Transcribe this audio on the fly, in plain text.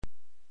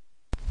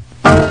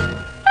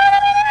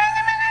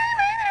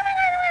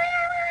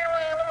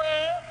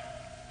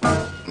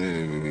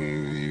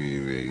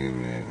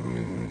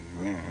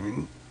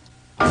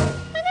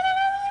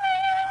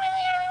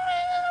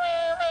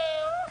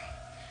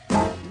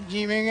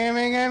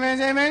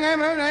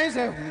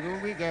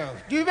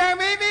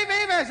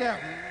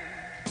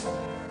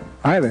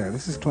Hi there,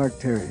 this is Clark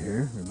Terry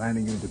here,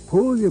 reminding you to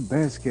pull your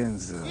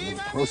bearskins a little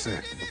closer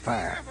to the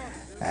fire.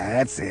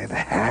 That's it.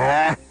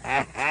 Now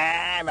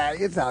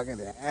you're talking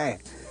there. Hey.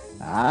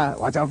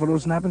 Watch out for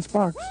those snapping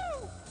sparks.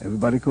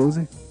 Everybody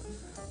cozy?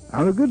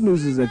 Now the good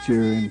news is that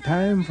you're in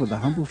time for the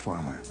humble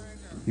farmer.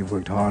 You've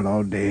worked hard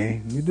all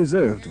day. You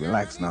deserve to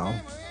relax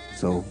now.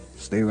 So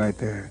stay right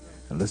there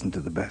and listen to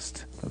the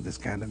best of this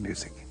kind of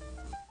music.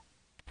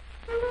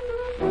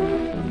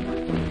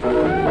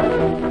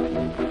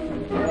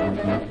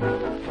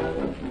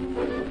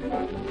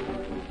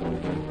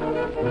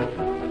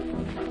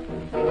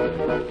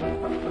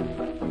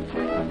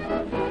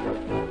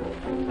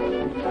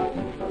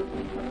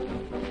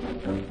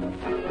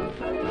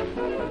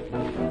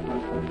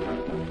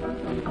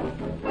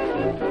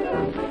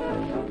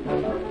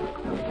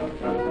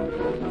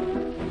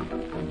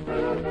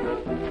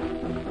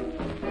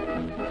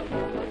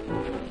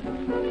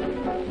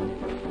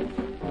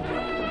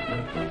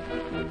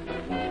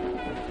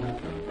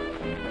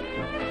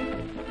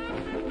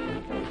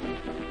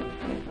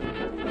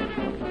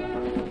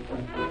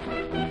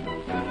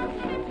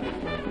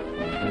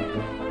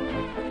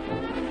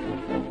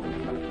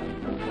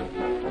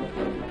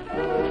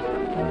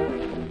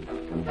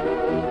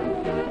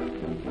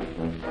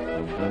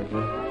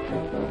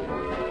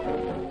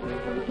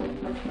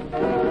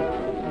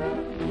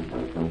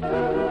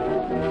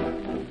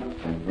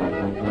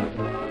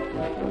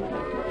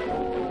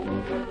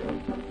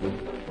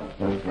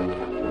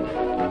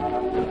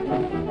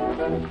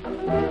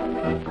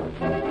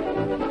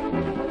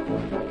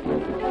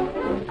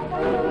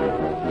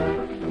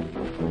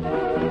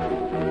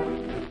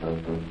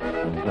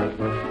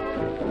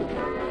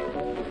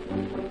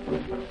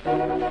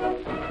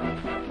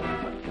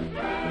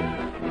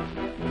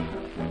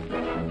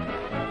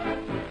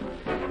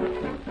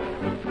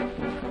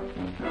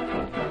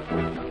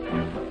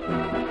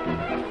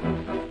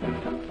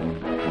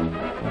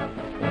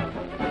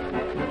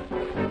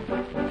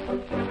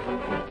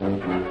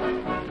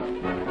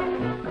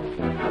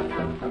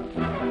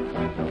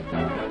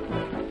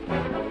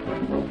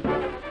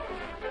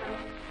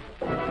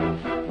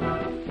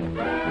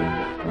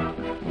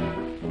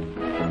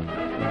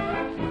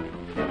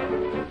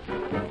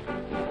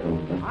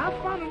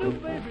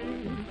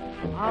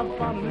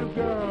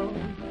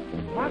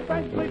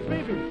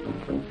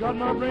 Got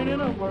my brain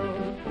in a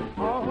whirl.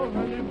 All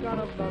her new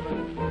kind of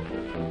loving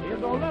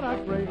is all that I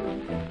crave.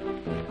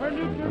 Her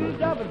new little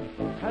dubbin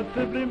has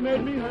simply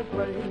made me her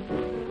slave.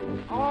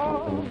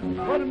 Oh,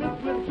 what a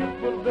miss with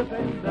kiss will this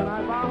ain't that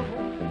I vow.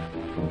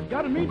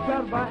 Got to meet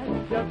that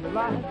right, just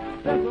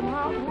like that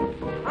somehow.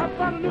 I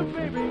found a new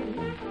baby,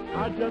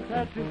 I just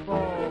had to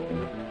fall.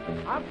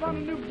 I found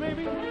a new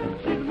baby,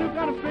 she's a new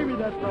kind of baby,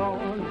 that's all.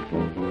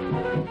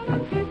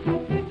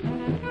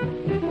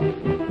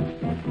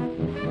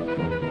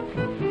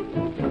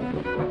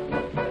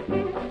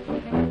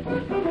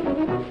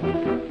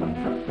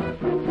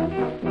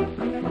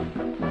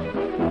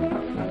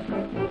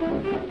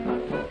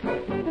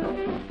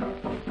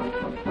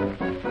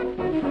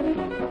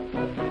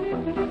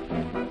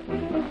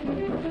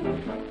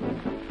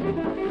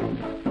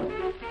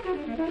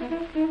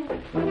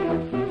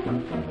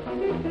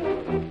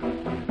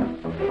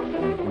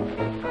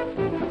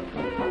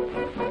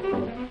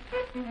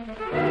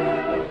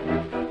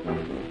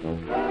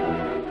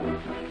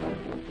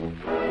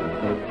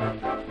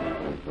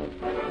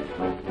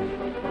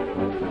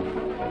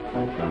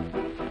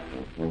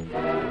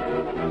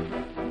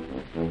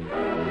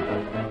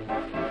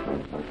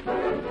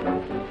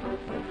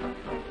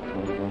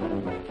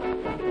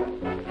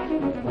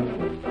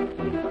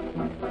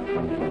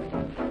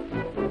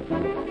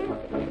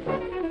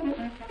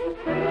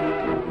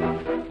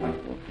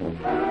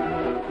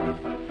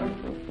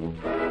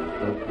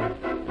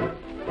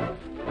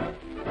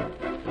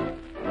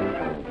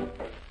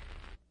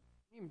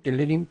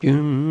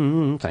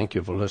 Thank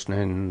you for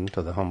listening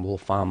to The Humble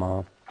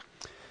Farmer.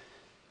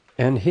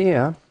 And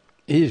here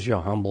is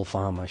your humble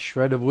farmer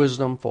shred of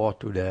wisdom for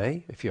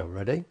today, if you're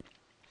ready.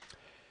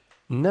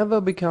 Never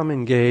become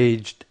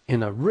engaged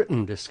in a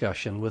written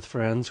discussion with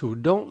friends who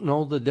don't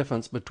know the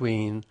difference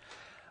between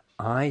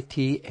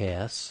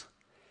ITS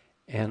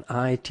and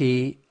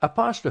IT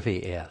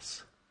apostrophe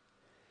S.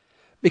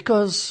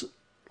 Because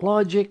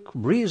logic,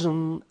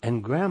 reason,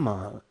 and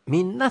grammar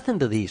mean nothing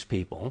to these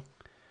people.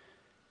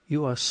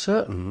 You are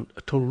certain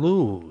to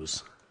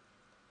lose.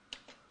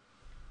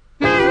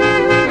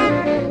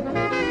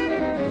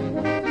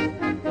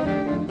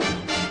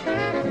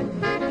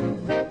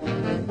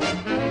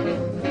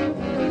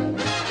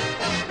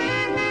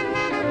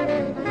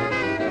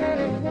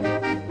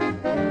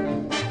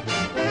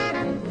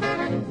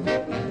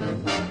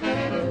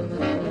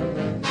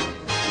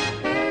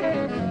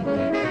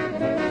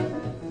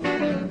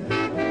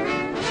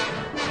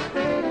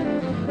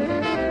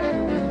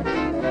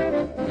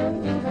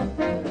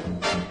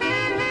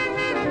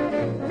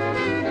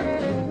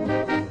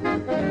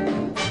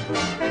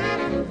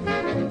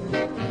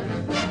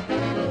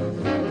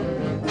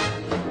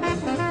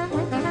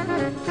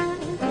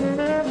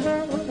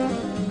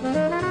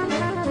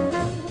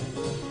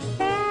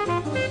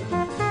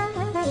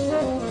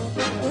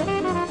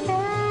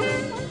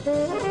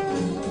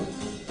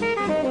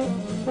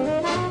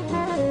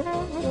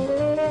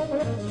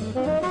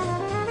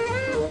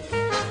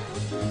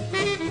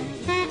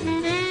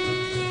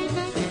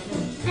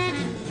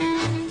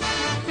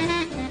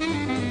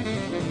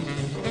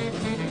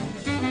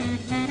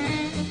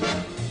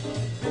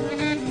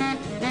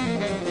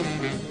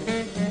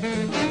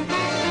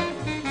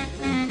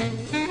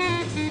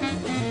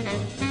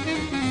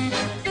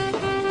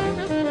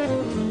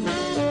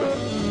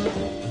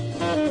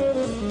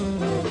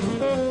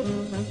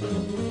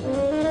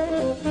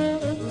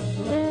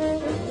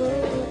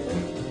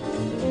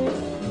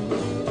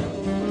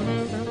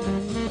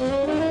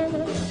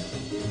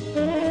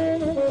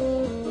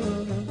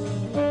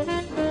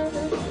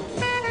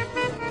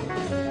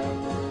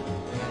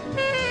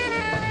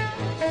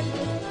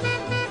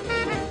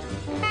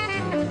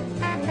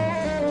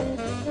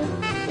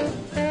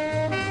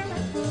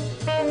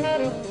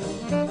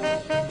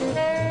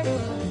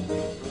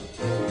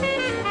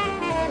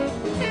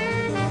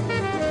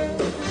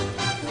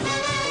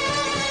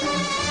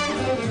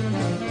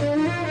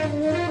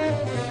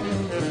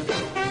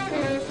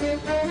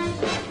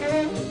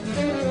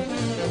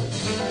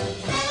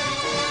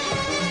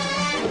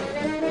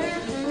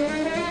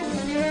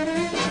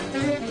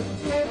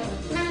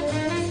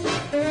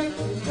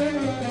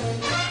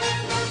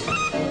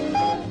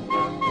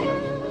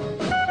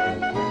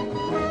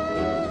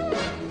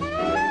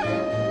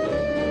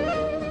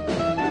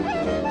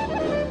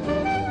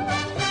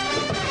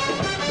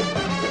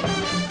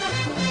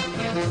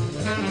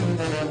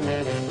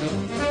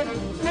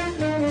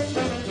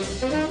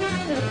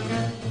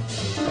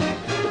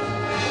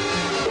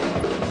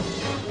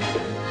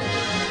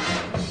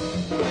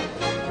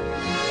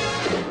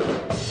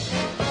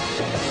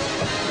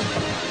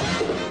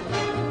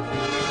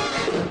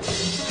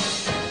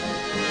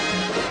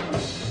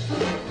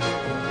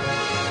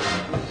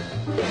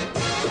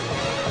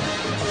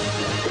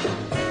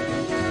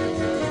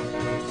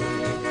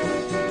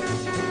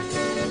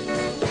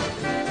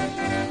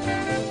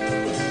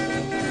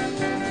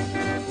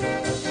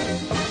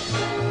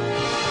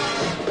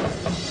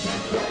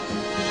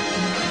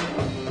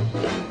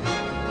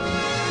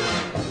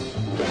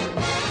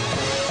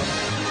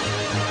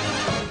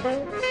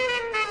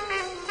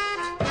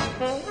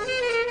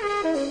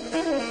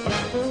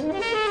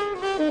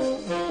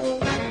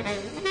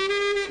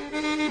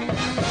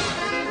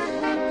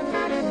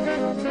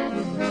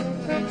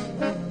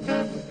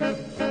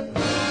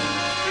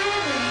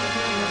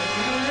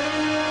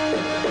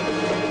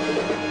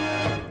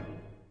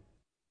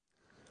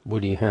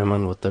 Woody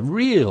Herman with the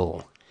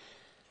real,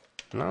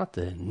 not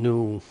the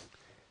new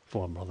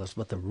Four Brothers,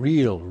 but the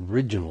real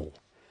original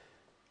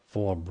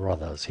Four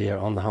Brothers here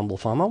on The Humble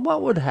Farmer.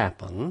 What would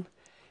happen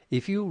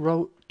if you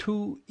wrote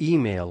 2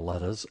 email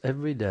letters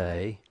every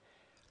day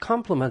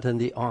complimenting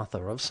the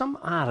author of some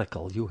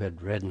article you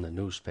had read in the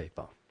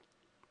newspaper?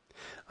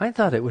 I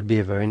thought it would be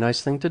a very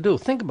nice thing to do.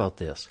 Think about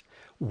this.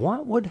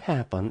 What would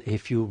happen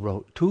if you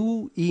wrote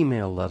 2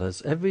 email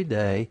letters every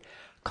day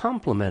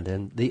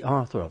complimenting the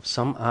author of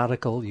some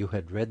article you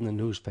had read in the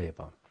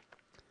newspaper?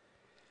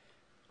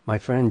 My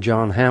friend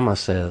John Hammer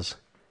says,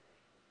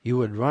 you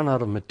would run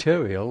out of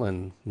material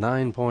in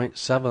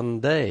 9.7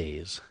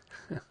 days.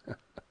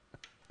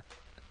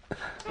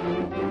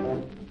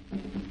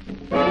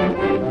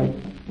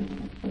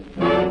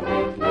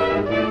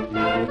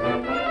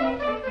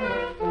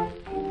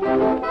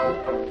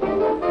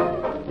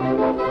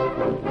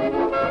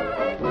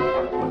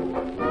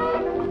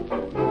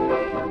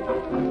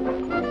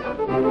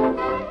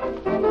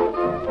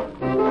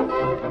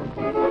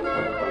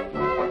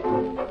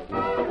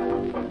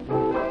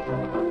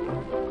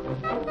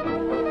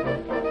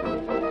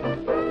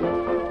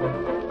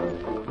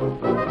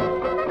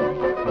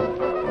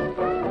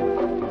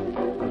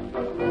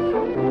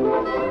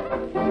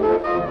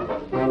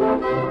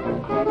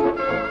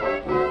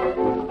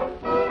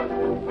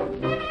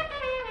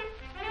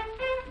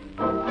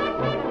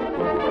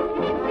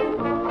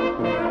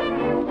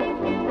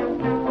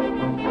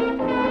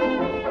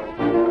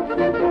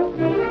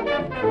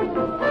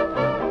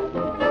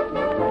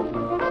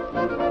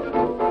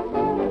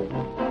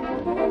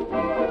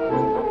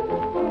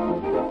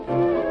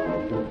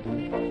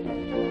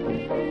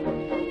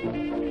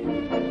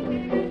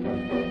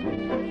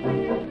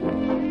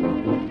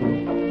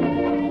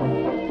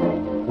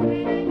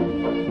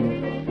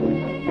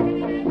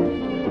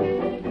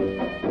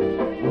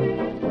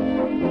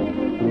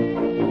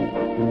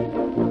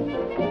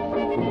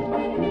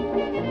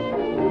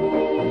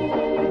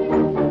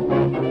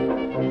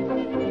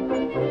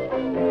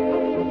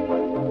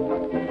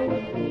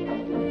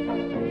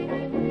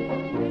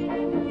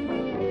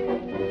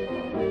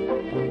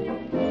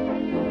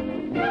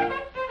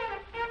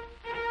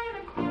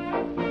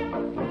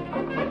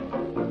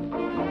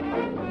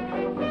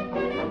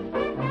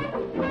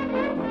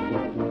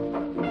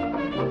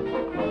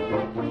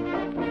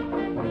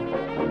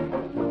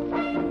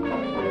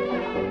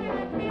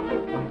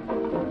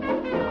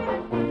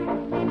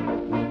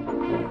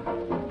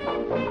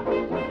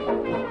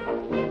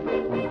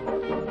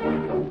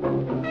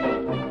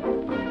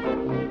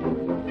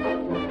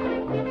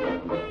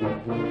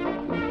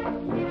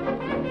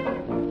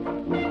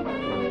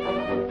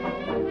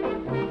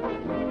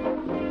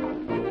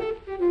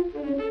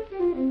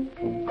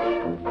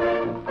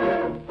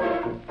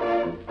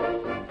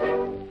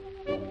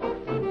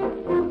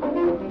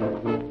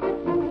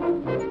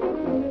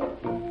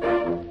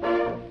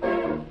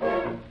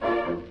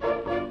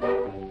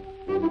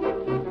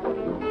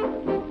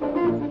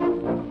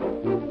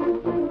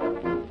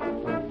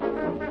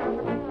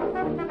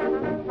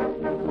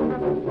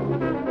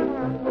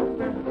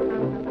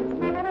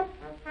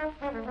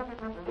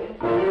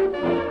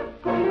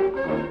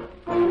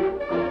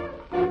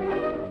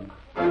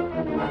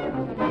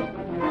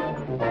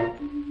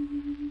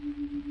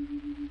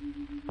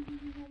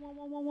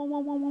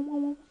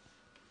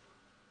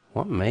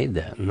 What made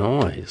that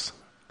noise?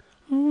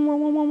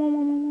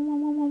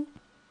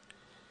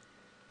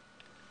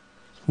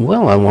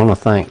 Well, I want to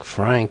thank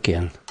Frank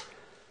in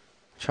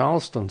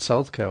Charleston,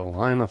 South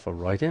Carolina for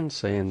writing,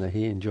 saying that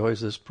he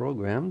enjoys this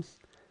program.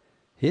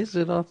 Here's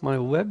it off my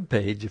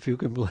webpage, if you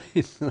can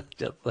believe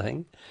such a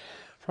thing.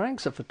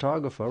 Frank's a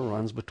photographer,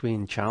 runs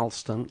between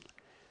Charleston,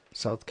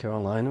 South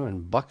Carolina,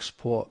 and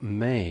Bucksport,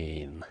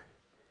 Maine.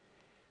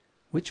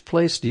 Which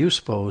place do you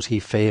suppose he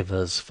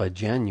favors for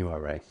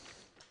January?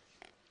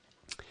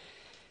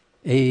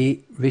 A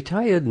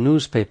retired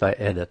newspaper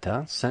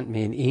editor sent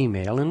me an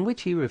email in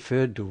which he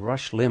referred to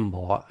Rush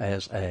Limbaugh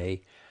as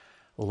a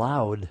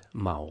loud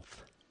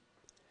mouth.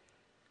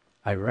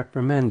 I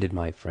reprimanded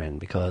my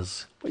friend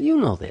because, well, you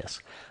know this.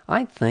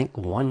 I think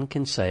one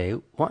can say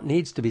what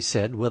needs to be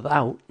said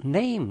without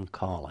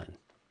name-calling.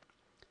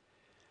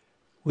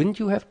 Wouldn't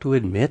you have to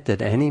admit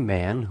that any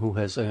man who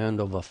has earned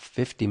over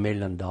 $50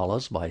 million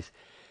by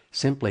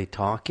simply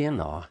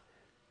talking or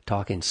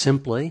talking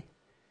simply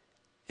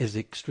is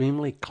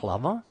extremely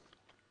clever?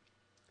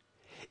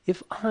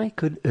 If I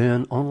could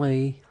earn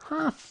only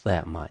half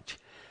that much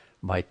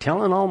by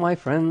telling all my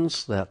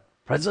friends that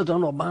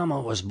President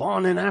Obama was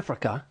born in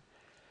Africa,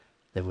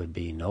 there would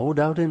be no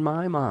doubt in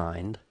my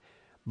mind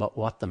but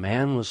what the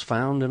man was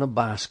found in a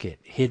basket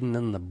hidden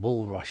in the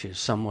bulrushes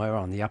somewhere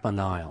on the Upper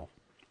Nile.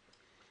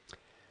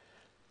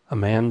 A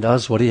man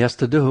does what he has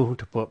to do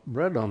to put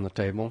bread on the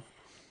table.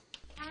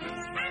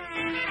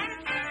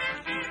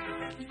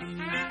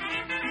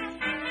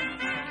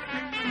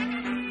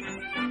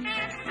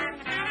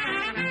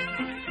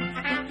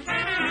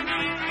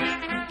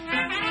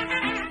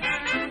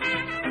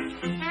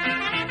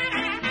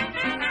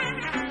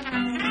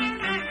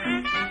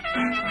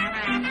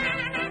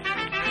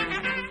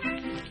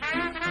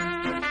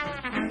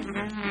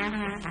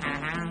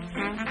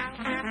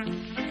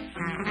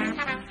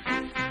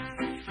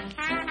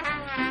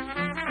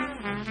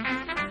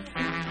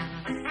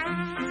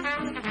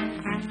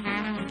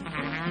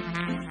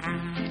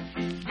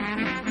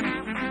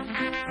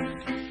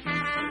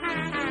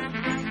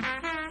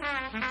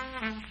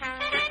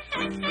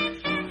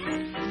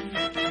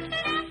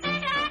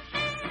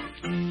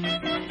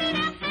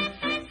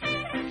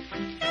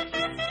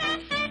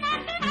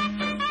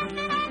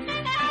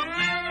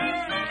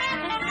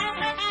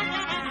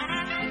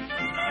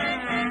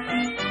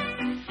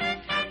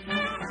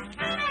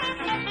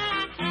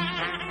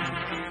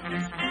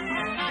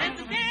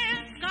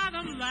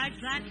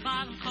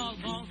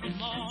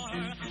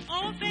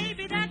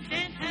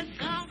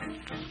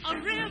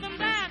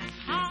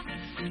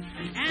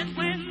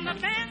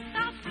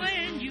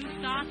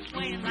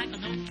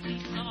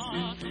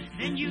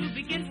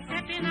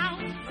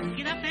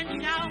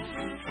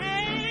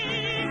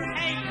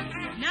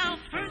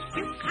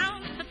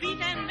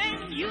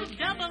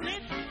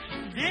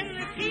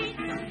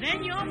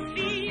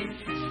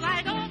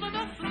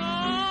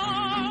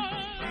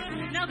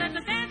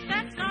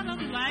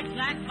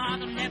 black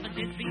bottom never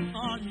did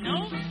before.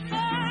 No,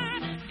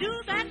 sir,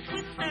 do that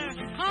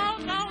twister, call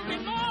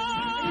Golden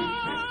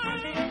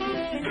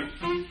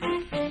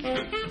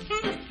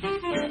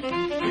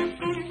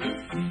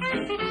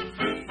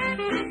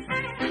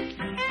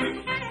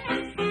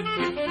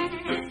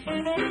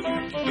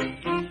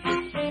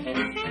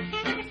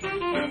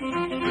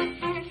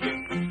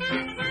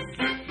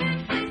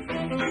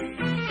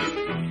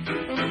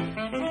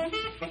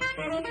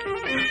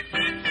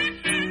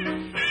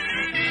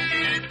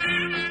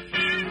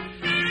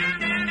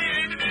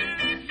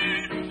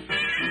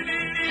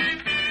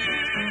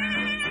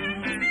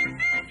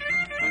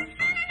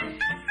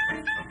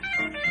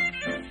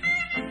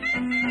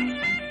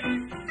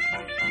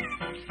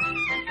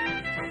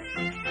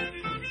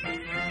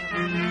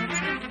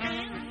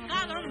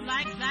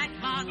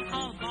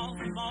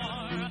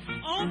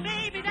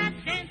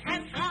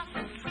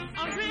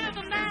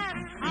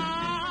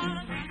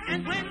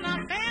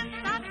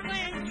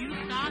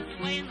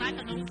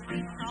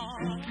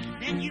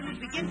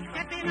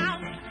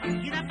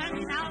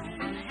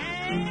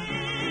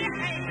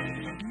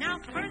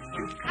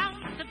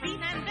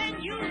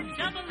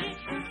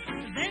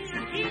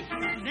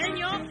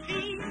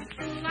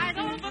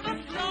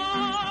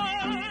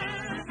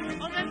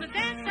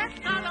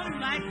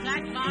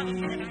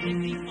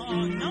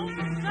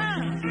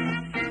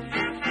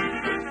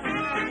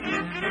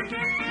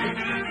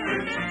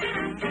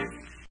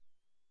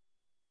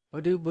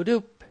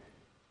Ba-doop.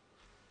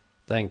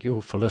 Thank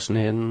you for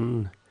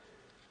listening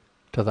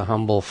to The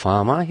Humble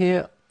Farmer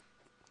here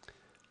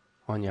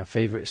on your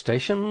favorite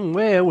station,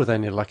 where, with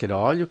any luck at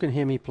all, you can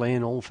hear me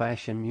playing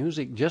old-fashioned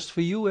music just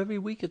for you every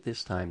week at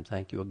this time.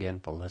 Thank you again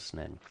for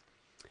listening.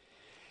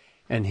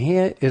 And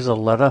here is a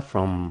letter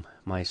from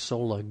my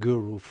solar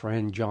guru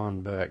friend,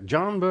 John Burke.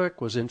 John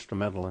Burke was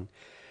instrumental in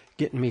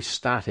getting me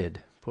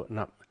started putting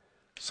up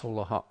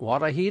solar hot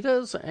water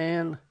heaters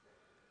and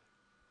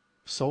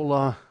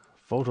solar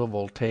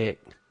photovoltaic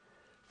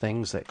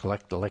things that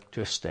collect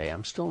electricity.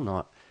 I'm still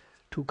not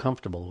too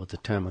comfortable with the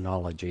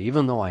terminology,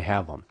 even though I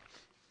have them.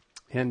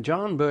 And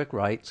John Burke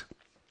writes,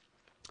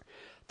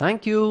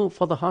 "Thank you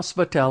for the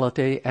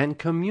hospitality and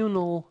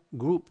communal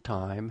group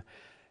time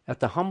at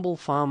the Humble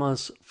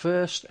Farmer's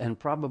first and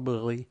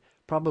probably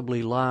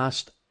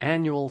last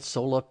annual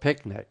solar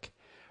picnic.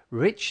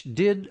 Rich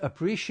did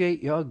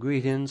appreciate your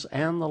greetings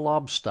and the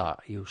lobster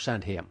you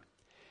sent him.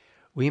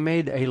 We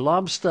made a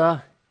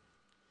lobster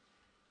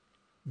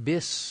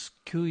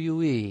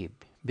biscuit.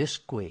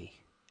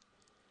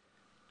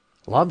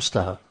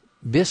 Lobster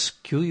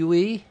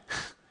biscuit?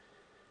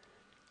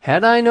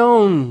 Had I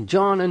known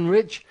John and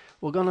Rich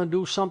were going to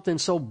do something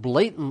so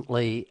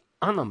blatantly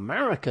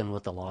un-American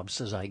with the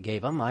lobsters I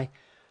gave them, I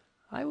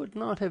would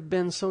not have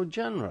been so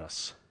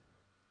generous."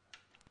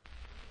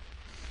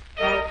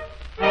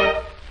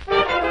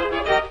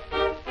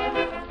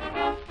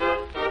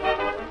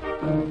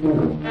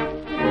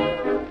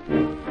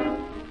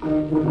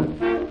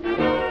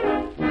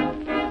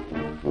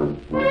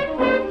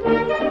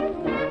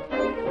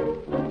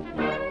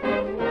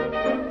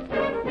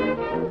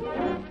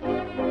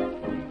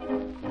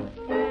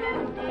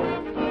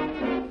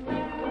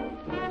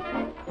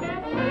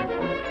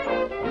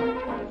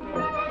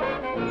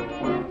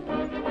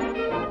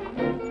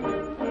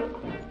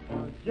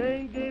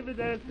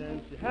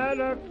 She had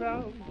a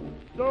crowd,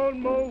 sold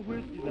more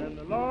whiskey than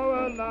the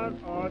law allowed.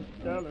 Oh,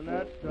 selling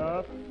that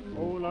stuff,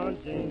 hold on,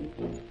 Jane,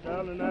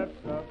 selling that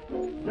stuff.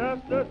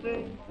 Just the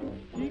thing,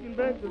 she can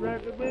break the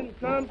record when it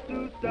comes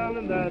to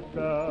selling that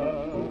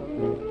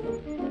stuff.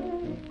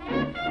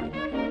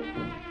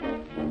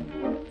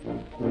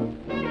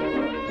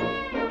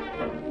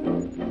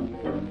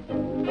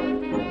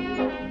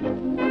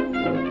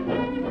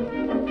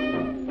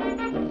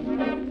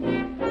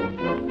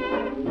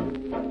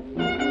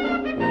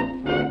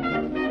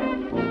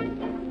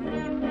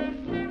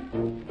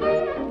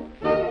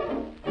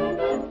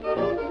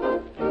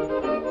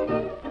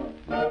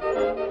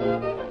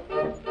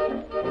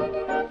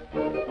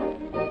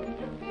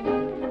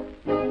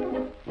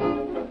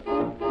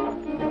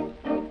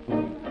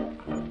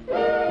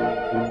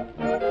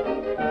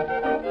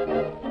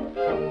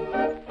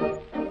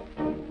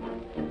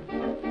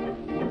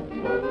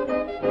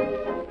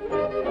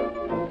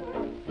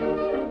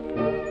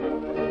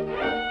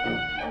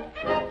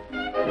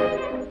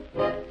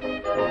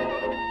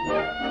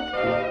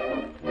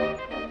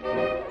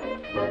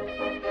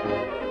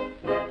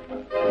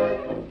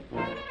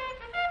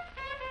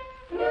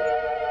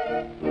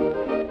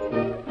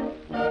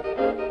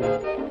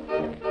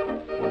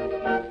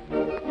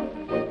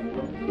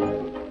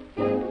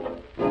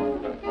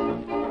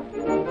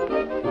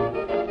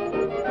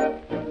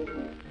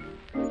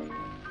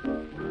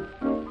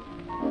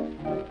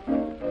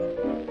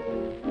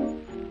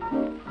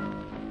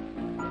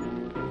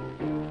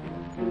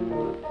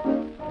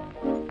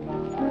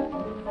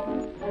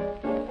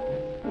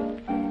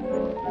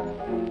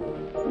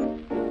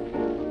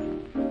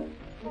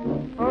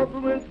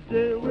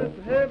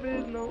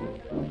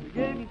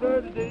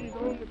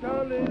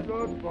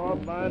 Oh,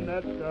 buying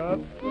that stuff.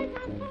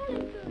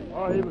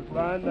 Oh, he was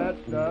buying that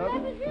stuff.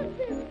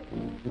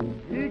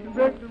 He can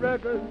break the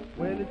record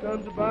when it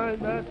comes to buying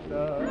that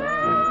stuff.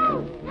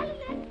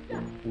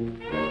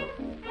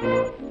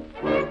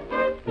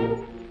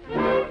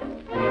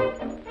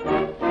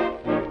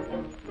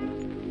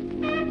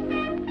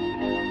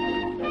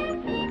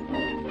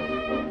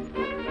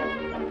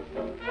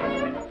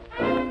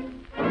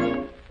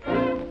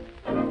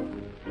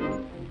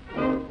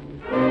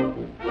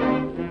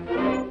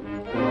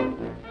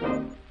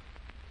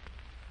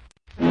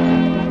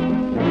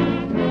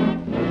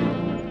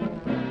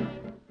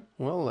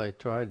 Well, they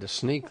tried to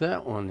sneak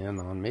that one in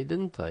on me,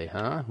 didn't they,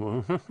 huh?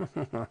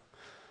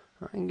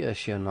 I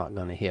guess you're not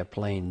going to hear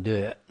Plain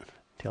Dirt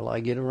till I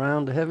get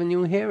around to having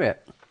you hear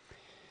it.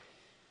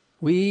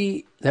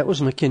 That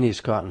was McKinney's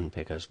Cotton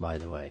Pickers, by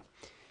the way.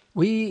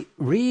 We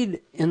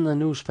read in the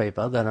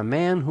newspaper that a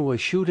man who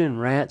was shooting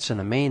rats in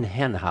a Maine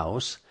hen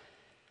house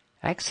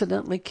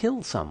accidentally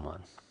killed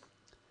someone.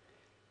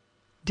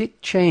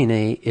 Dick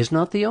Cheney is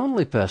not the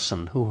only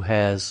person who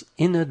has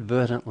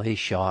inadvertently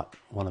shot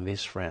one of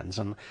his friends.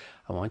 And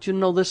I want you to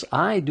know this,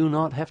 I do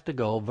not have to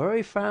go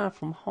very far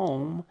from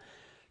home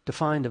to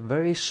find a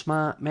very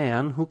smart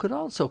man who could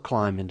also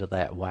climb into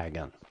that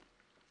wagon.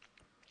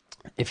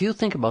 If you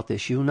think about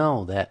this, you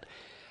know that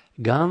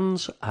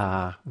guns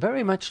are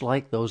very much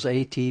like those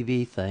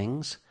ATV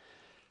things,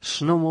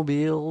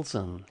 snowmobiles,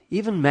 and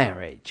even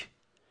marriage.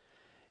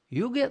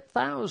 You get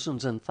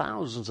thousands and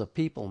thousands of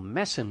people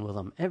messing with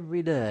them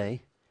every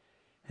day,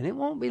 and it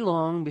won't be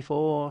long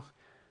before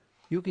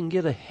you can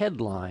get a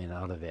headline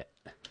out of it.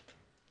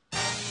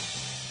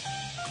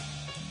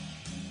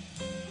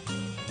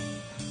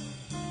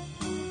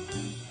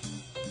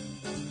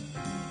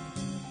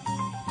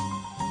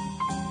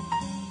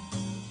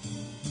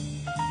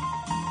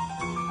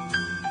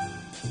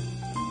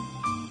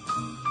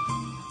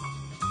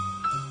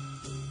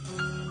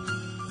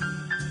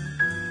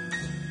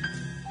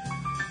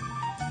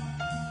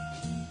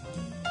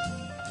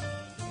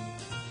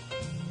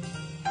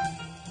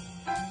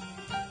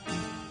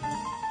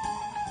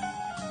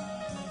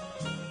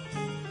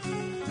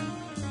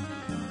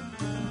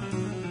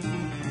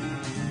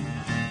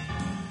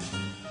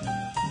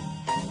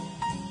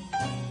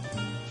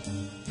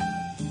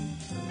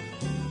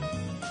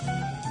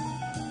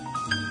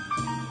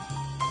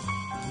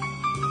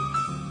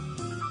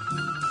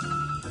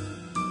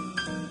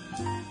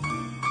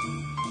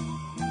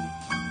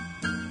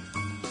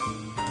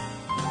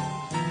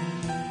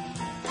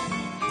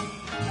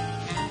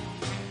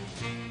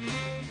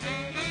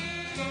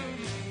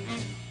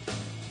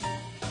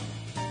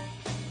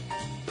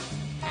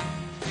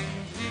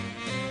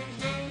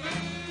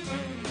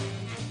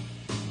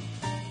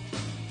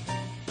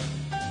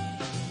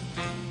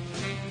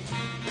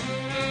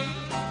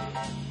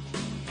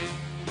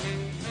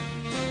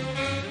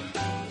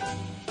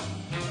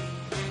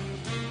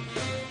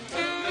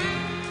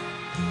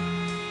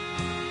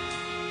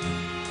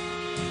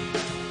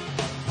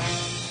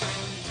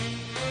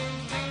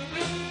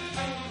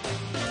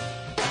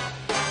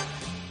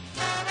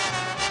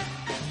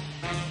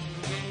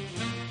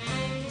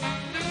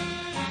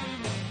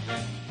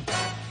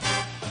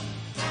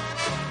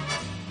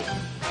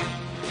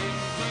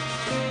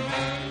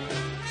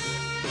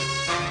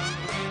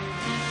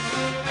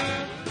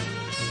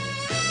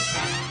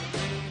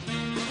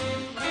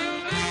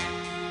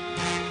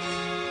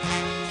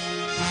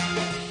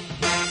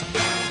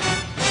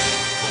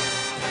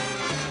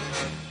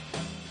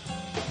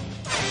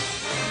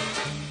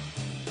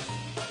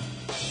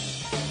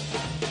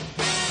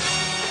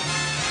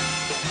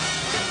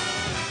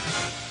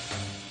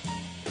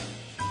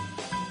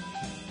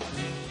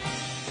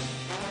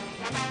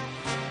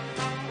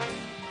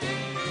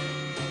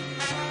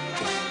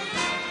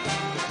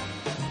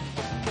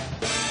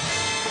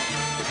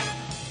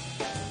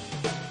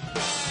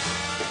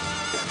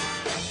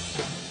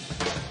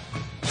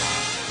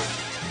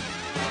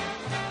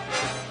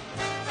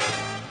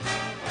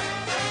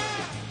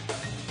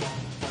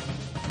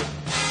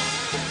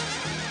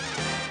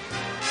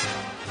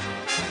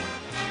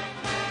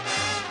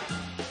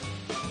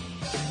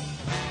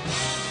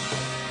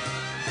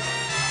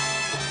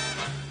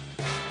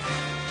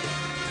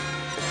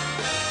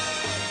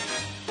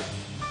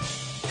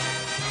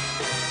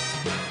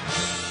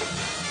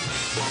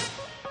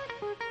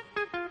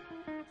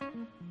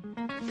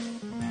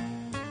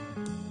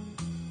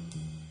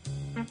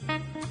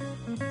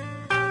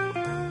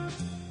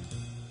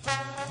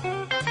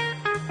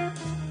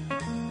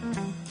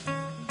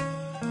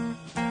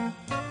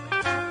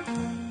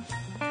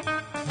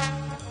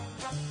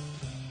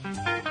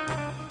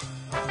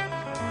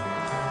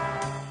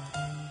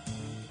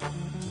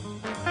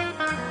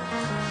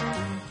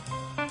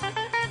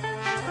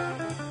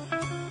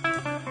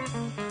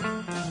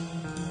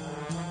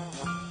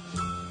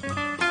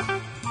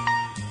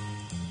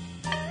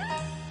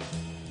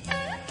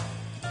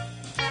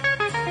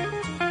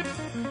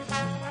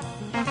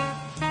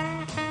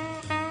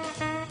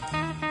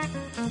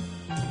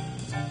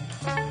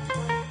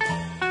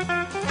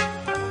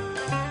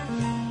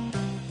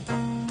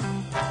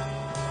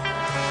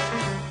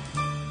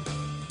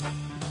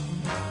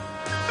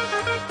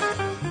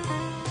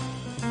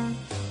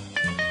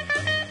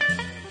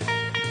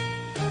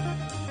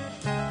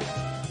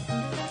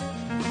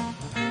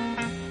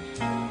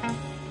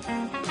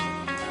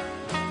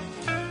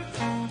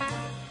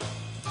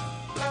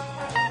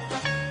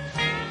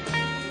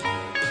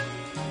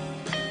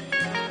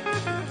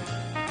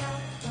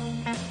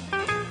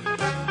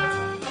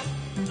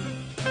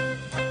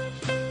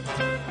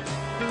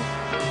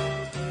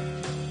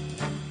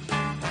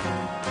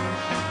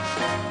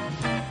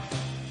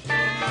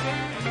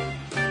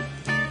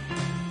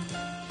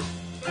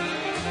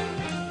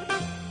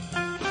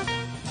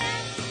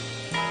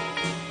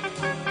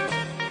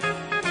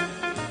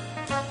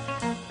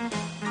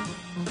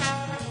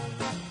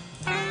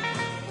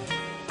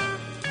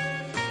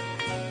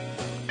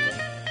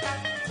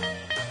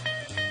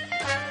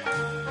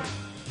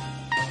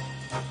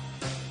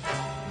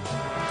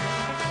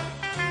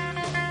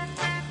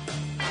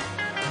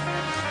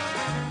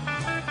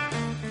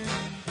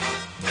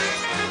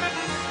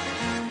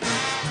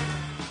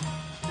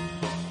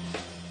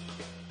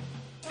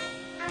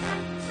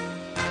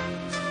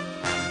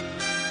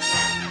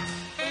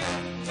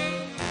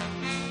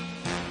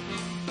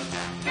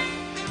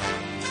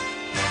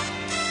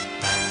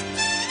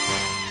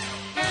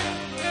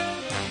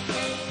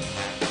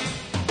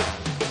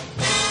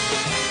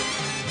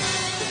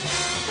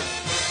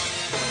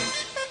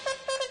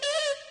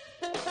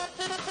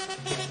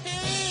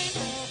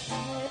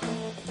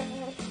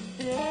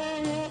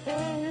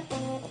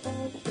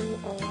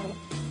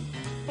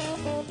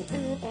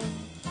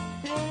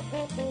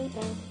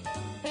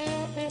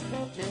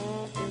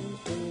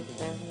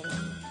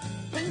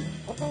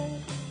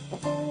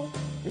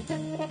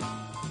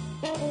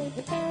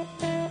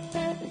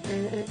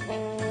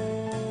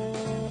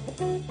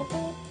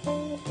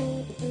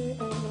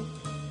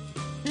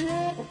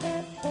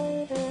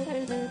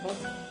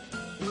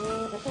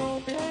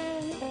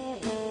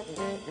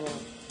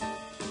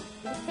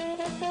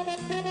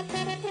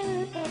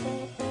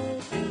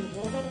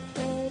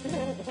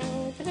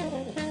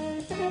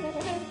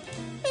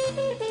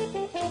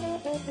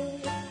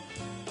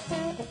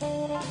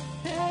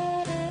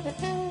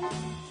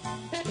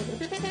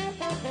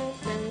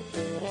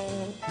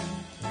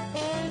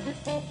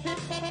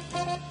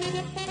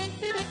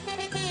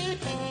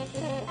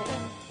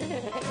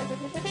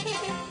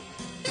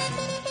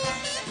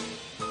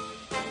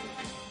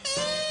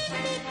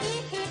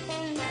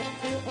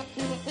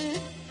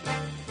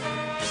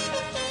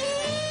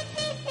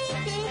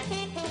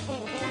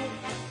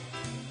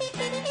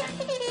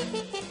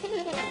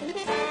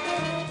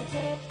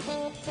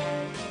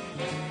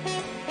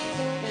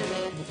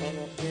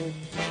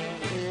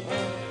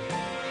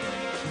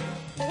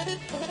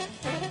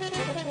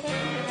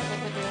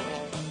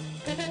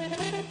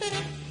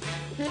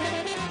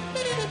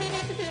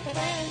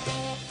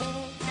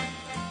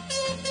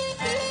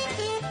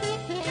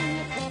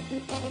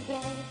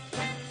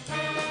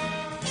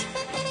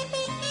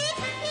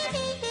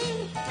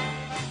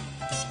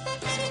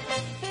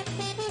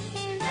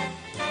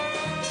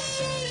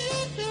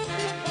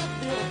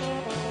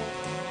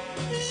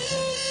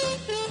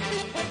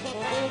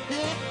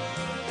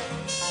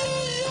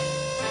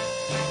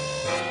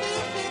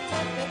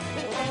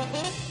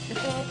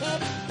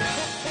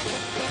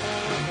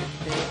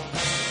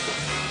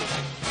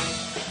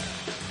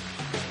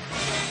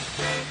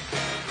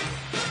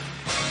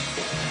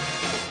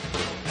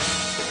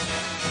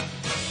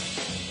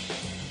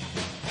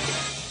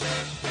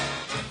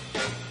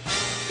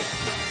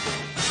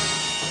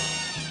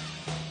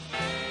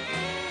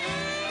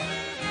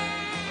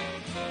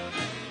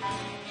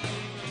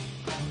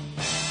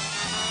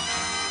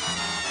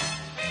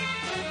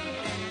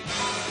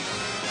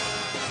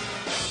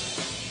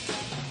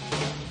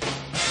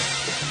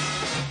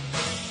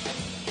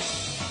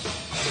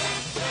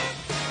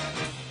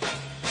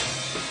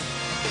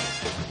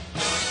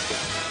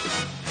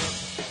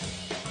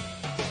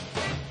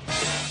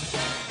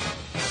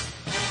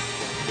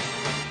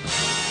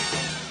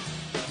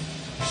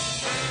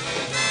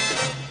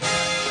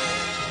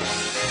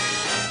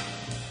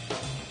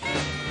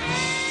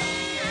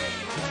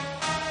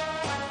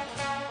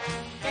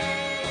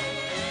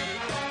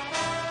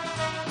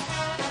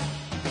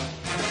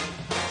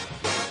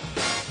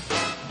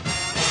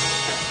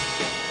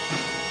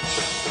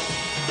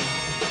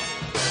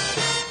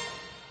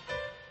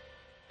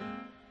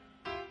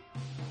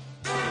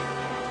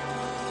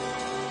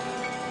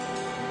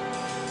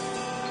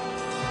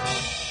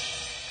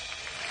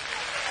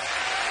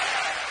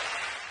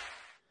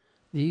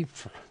 The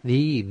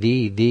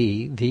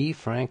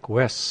Frank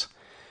West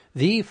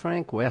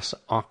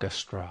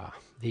Orchestra.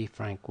 The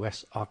Frank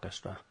West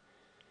Orchestra.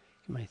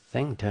 Get my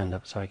thing turned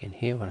up so I can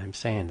hear what I'm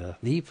saying.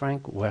 The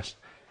Frank West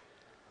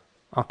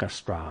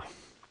Orchestra.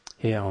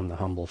 Here on The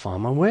Humble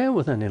Farmer, where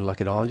with any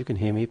luck at all you can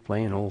hear me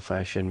playing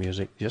old-fashioned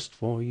music just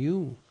for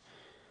you.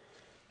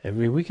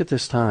 Every week at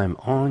this time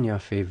on your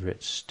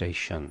favorite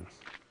station.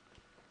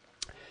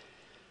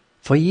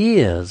 For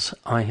years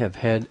I have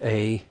had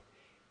a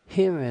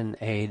hearing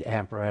aid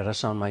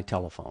apparatus on my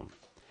telephone.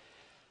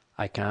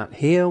 I can't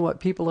hear what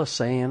people are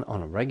saying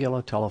on a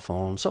regular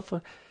telephone.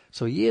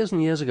 So years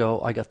and years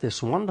ago, I got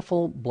this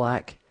wonderful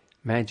black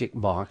magic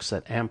box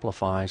that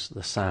amplifies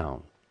the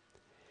sound.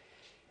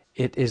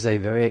 It is a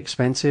very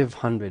expensive,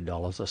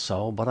 $100 or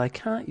so, but I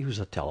can't use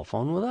a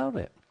telephone without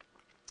it.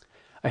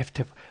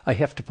 I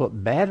have to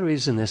put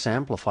batteries in this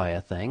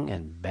amplifier thing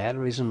and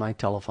batteries in my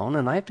telephone,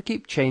 and I have to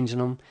keep changing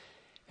them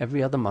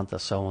every other month or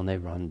so when they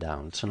run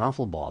down. It's an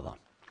awful bother.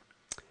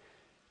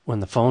 When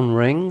the phone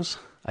rings,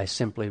 I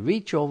simply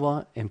reach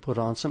over and put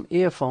on some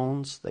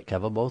earphones that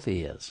cover both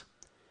ears.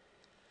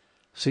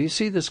 So you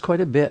see, there's quite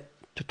a bit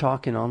to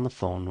talking on the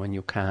phone when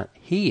you can't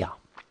hear.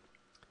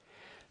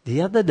 The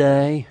other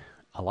day,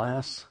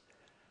 alas,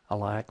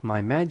 alack,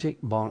 my magic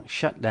box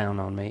shut down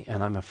on me,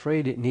 and I'm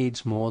afraid it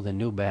needs more than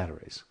new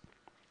batteries.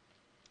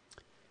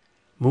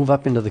 Move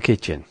up into the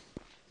kitchen.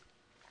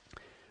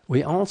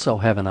 We also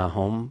have in our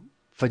home,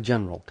 for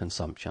general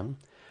consumption,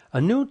 a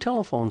new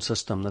telephone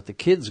system that the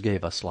kids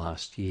gave us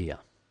last year.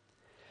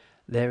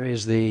 There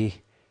is the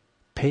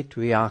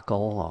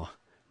patriarchal or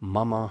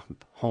mama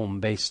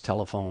home-based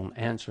telephone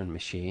answering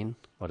machine,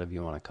 whatever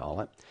you want to call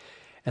it,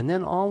 and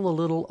then all the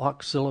little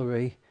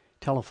auxiliary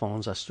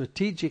telephones are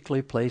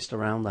strategically placed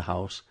around the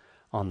house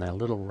on their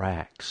little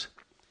racks.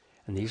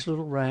 And these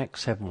little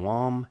racks have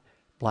warm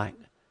black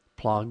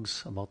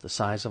plugs about the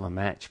size of a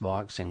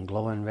matchbox and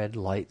glowing red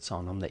lights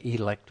on them that eat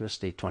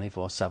electricity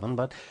 24/7,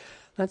 but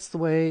that's the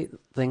way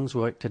things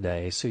work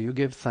today. So you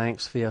give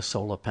thanks for your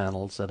solar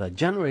panels that are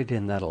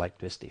generating that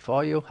electricity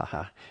for you,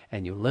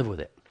 and you live with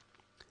it.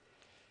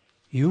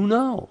 You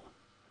know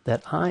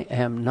that I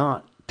am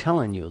not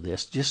telling you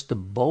this just to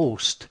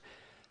boast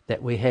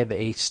that we have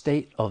a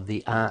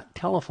state-of-the-art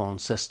telephone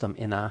system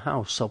in our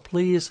house. So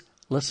please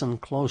listen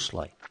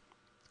closely.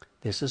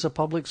 This is a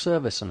public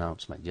service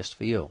announcement just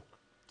for you.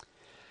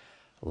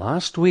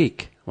 Last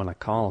week, when a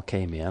call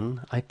came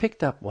in, I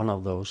picked up one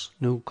of those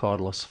new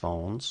cordless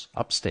phones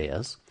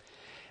upstairs,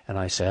 and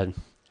I said,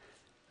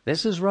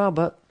 "This is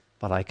Robert,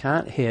 but I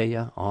can't hear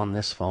you on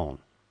this phone.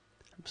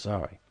 I'm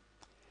sorry."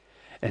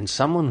 And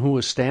someone who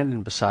was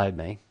standing beside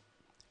me,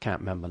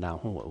 can't remember now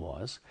who it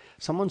was,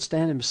 someone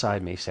standing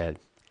beside me said,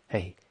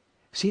 "Hey,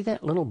 see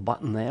that little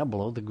button there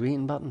below the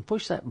green button?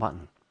 Push that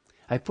button."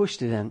 I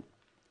pushed it in.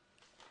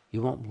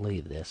 You won't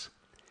believe this.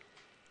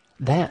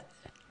 That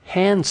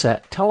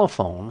handset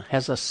telephone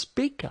has a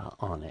speaker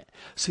on it,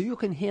 so you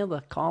can hear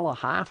the caller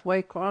halfway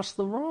across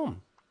the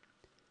room.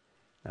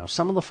 Now,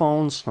 some of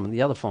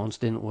the other phones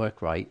didn't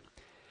work right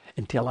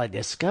until I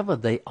discovered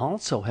they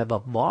also have a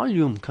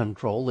volume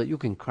control that you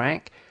can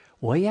crank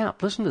way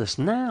up. Listen to this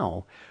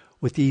now.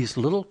 With these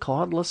little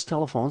cordless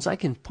telephones, I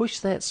can push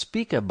that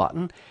speaker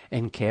button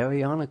and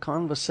carry on a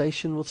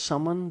conversation with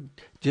someone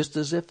just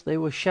as if they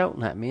were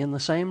shouting at me in the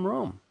same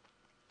room.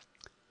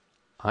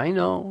 I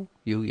know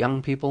you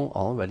young people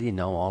already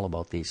know all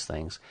about these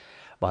things,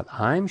 but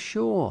I'm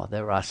sure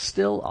there are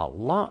still a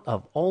lot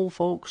of old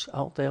folks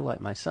out there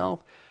like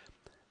myself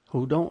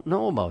who don't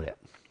know about it.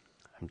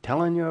 I'm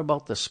telling you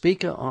about the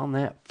speaker on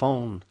that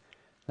phone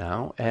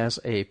now as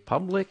a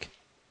public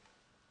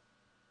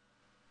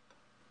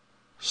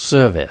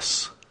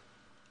service.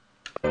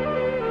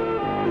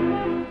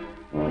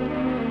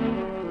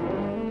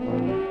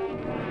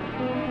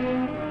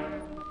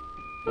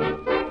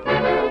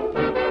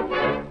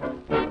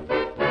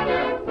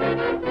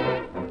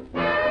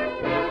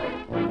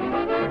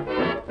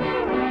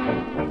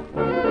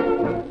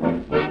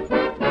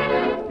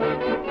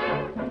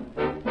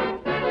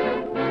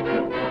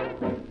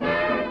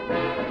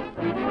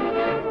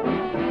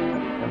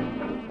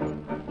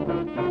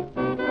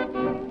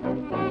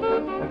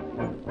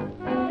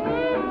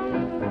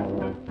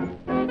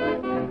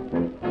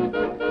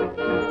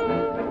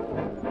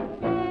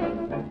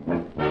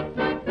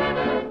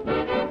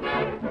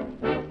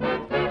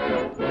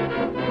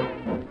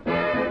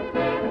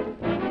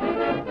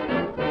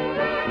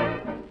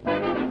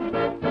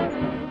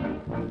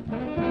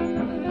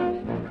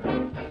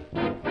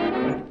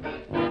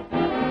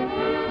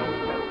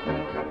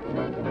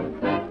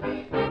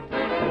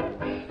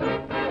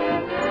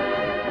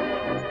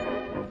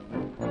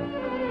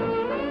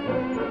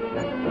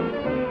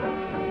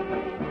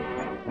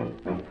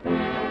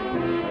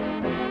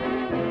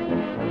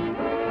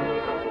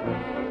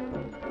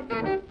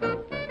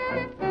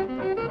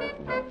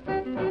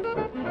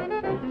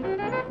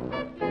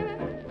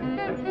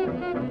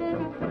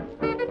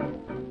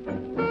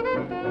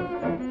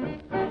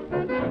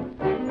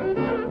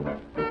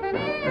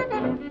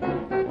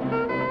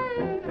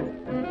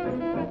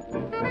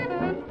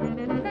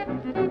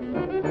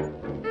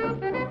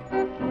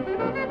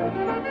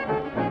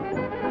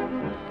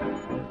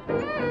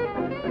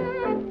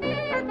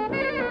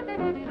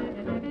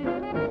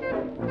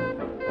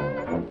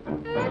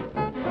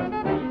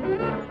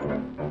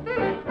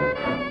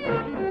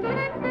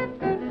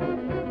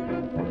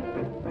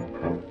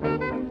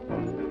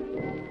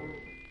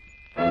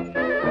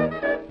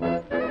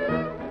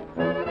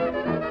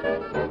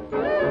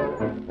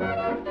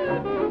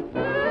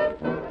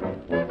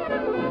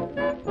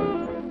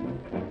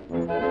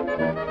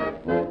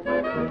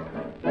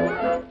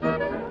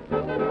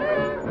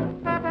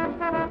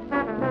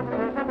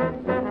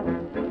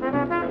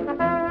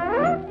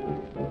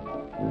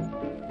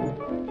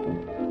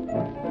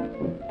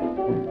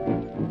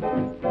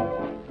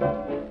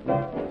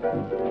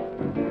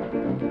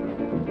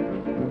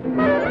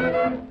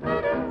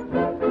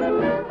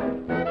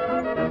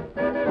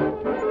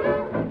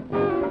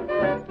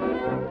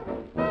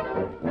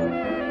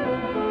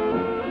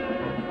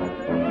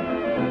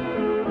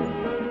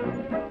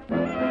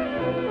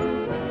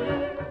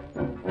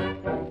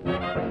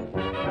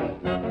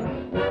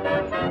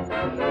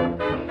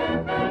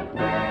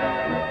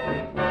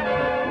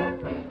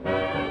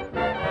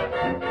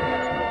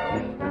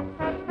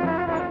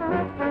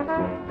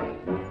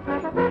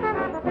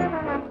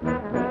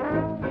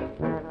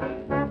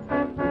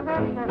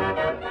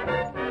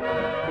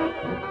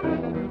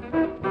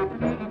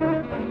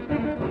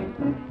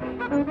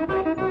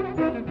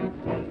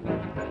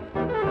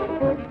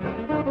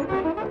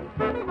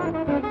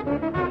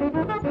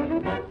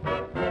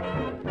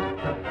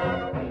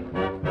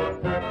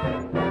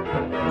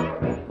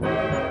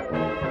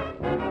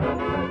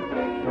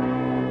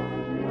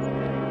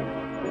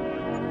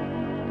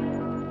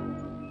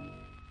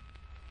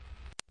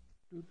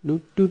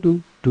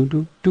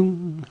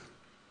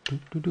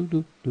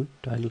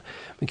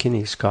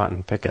 McKinney, Scott,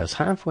 and Pickers,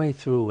 halfway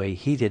through a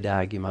heated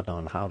argument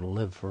on how to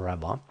live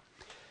forever,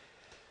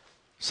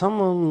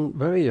 someone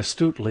very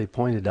astutely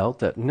pointed out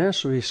that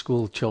nursery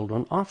school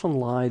children often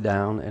lie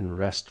down and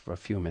rest for a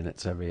few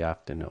minutes every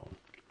afternoon.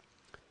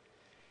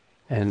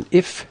 And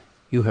if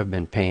you have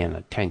been paying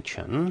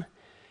attention,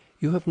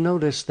 you have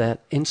noticed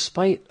that in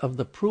spite of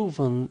the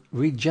proven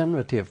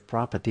regenerative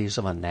properties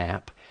of a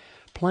nap,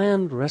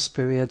 planned rest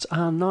periods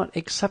are not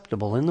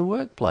acceptable in the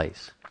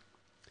workplace.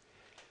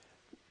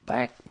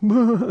 Back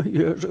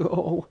years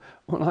ago,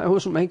 when I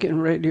was making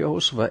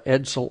radios for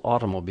Edsel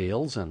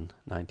Automobiles in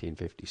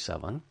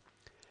 1957,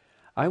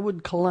 I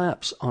would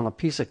collapse on a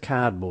piece of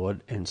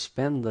cardboard and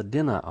spend the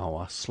dinner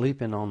hour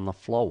sleeping on the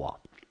floor.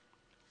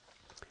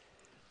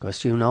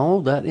 Because you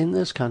know that in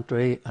this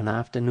country, an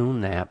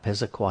afternoon nap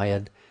has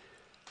acquired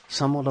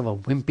somewhat of a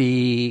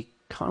wimpy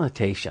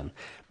connotation.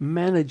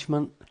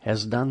 Management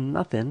has done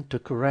nothing to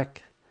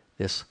correct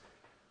this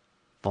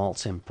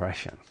false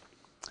impression.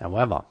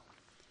 However,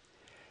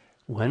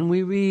 when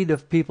we read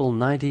of people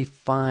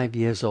 95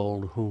 years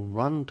old who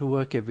run to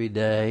work every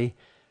day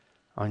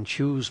on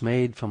shoes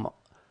made from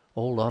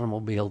old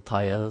automobile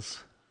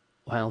tires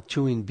while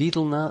chewing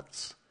betel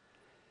nuts,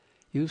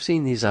 you've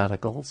seen these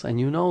articles, and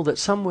you know that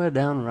somewhere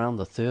down around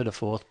the third or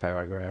fourth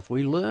paragraph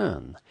we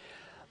learn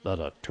that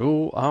a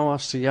 2-hour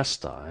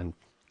siesta and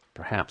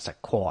perhaps a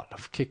quart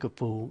of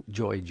Kickapoo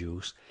joy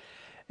juice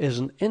is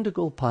an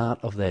integral part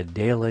of their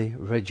daily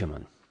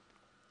regimen.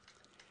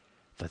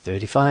 For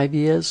 35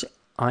 years,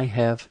 I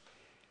have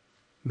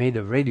made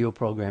a radio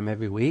program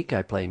every week.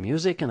 I play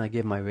music and I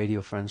give my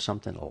radio friends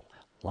something to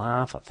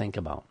laugh or think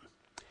about.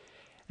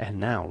 And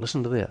now,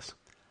 listen to this.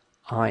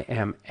 I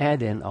am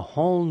adding a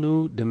whole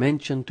new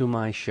dimension to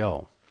my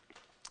show.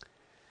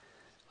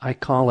 I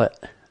call it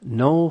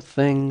No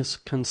Things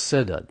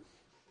Considered.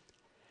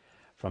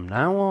 From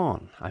now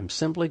on, I'm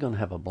simply going to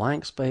have a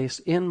blank space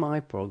in my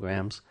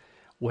programs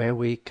where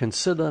we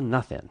consider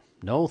nothing.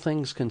 No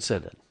things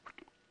considered.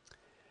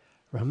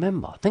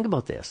 Remember, think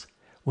about this.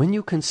 When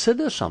you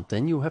consider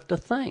something, you have to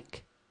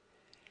think.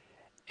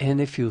 And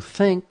if you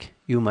think,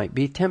 you might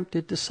be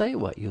tempted to say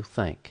what you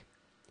think.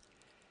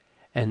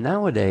 And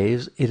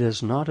nowadays, it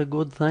is not a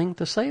good thing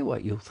to say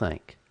what you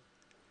think.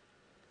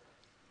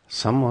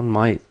 Someone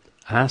might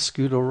ask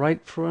you to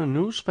write for a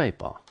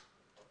newspaper.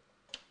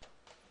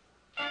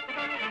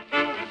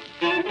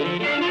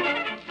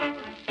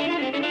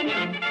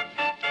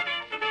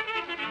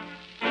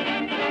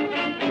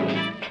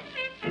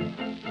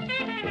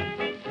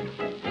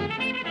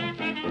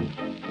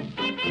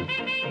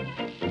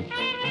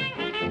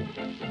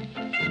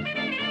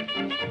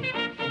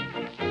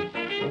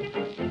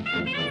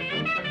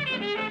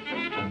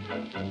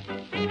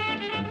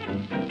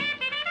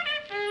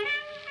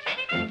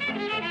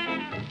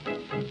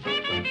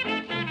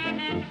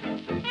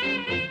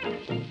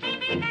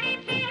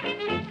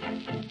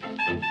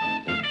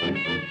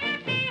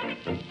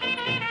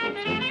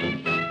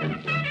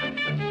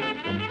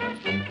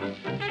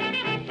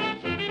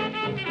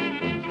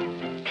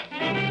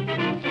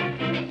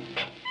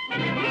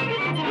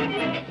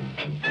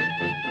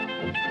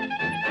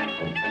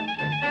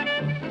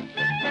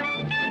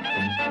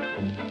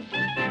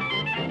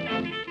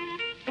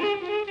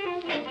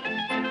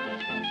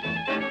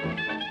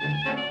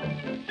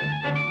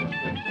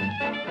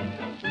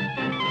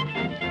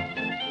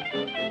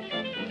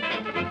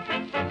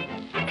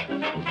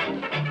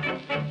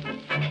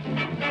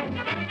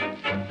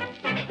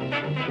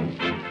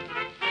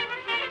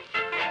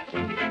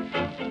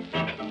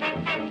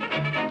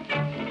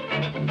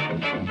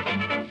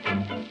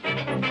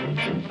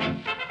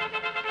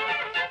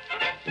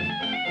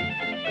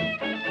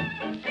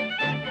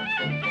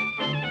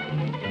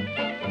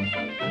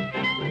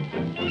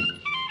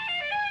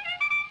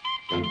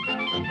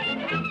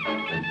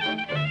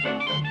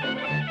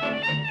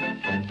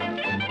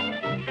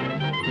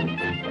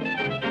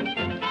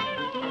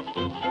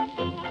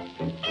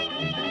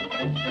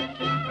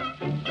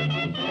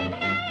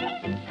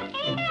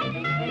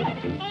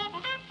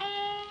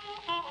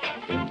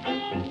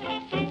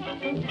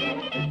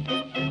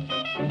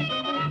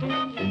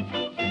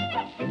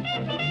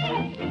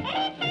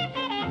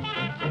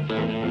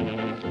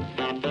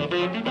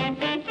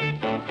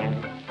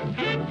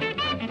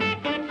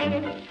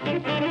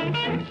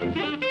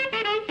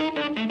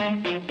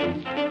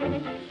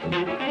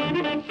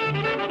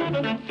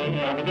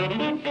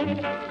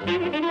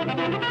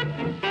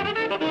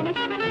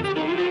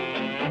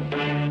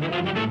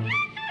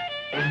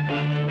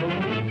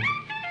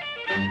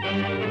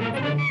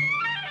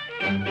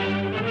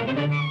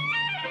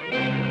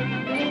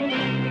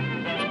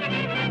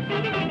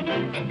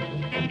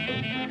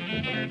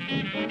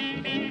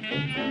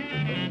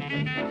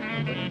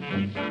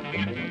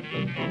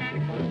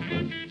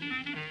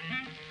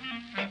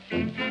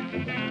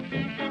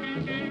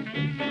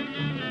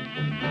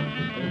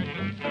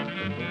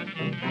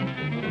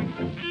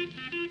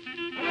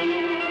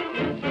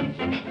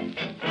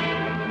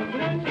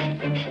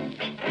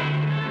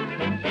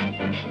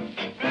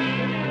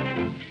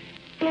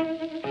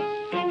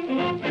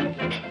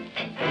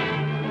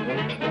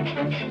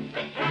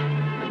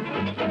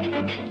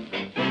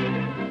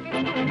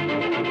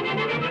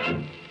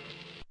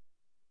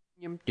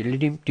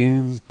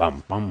 Doom,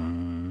 bum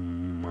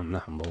bum, on the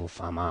Humble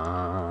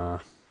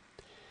Farmer.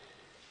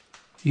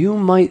 You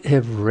might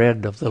have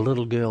read of the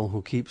little girl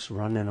who keeps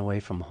running away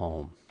from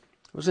home.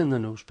 It was in the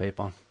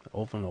newspaper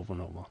over and over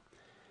and over.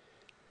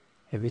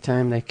 Every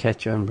time they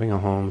catch her and bring her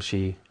home,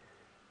 she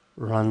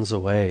runs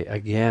away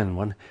again.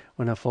 When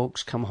her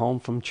folks come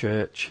home from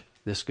church,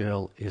 this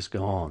girl is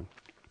gone.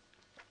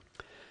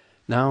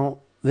 Now,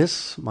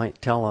 this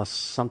might tell us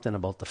something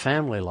about the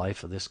family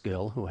life of this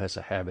girl who has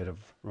a habit of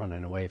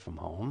running away from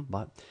home,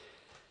 but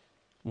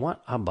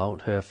what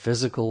about her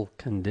physical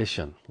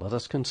condition? Let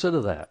us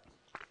consider that.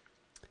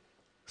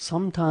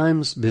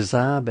 Sometimes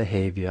bizarre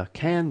behavior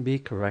can be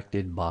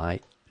corrected by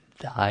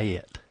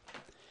diet.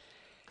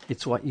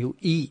 It's what you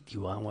eat.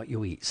 You are what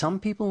you eat. Some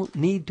people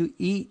need to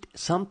eat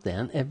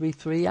something every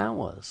 3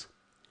 hours.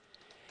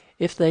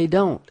 If they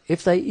don't,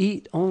 if they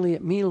eat only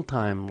at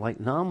mealtime like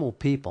normal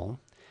people,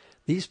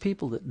 these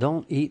people that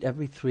don't eat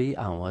every 3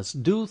 hours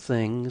do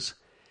things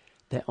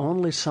that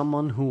only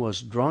someone who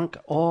was drunk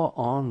or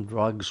on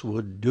drugs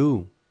would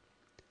do.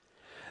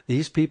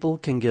 These people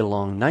can get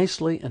along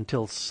nicely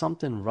until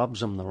something rubs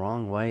them the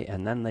wrong way,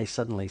 and then they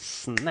suddenly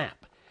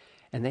snap,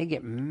 and they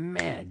get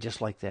mad just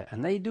like that.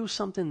 And they do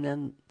something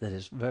then that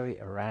is very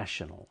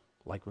irrational,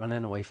 like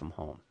running away from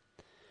home.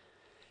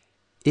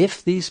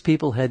 If these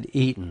people had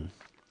eaten,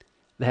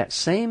 that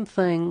same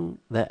thing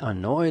that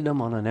annoyed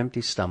them on an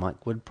empty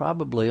stomach would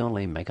probably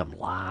only make them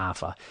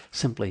laugh or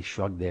simply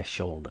shrug their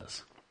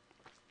shoulders.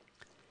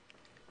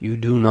 You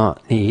do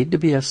not need to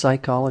be a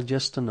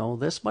psychologist to know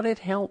this, but it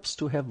helps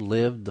to have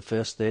lived the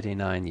first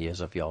 39 years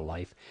of your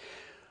life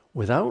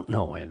without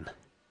knowing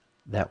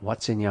that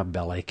what's in your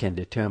belly can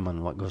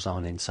determine what goes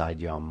on inside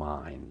your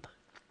mind.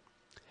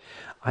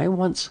 I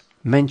once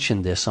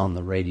mentioned this on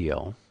the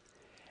radio,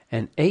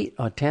 and 8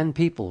 or 10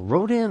 people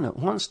wrote in at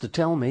once to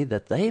tell me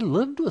that they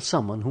lived with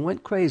someone who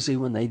went crazy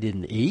when they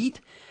didn't eat,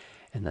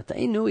 and that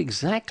they knew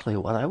exactly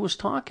what I was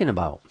talking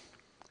about.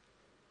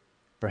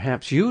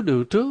 Perhaps you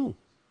do too.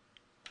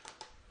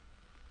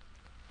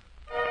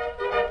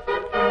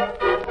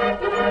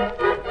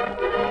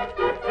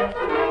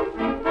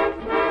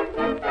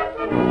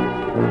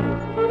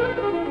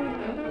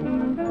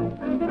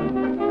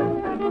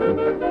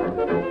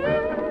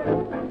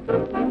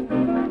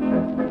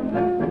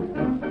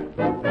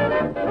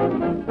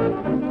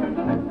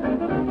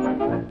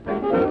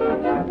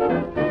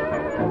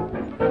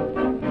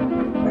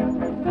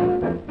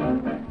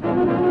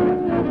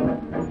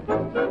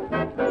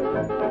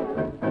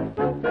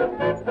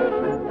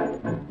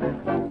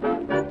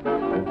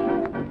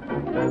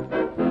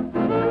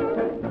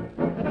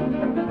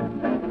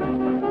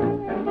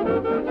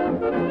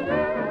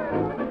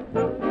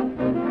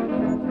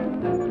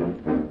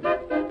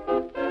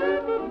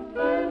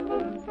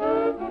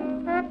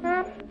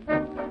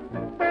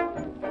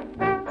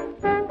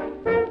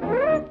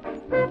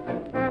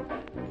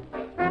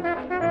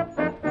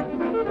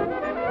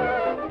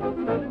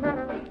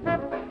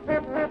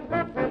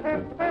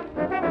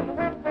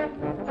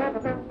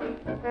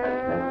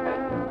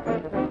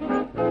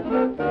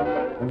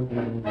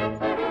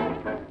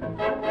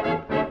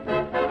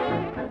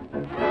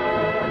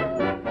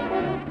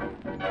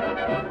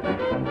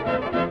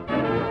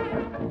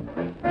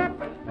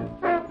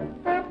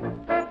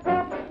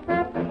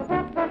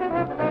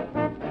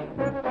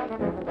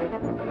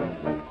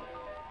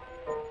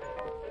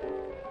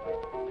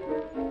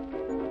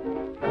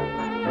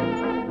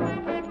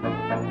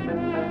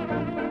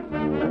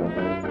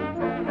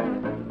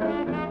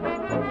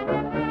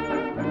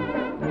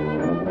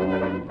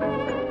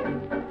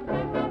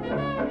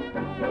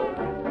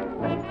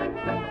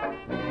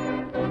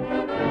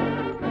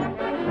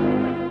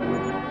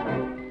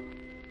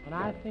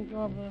 Think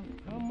of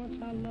how much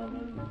I love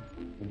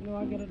her,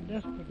 I get a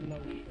desperate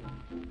notion.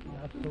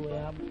 That's the way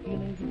I'm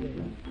feeling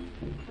today.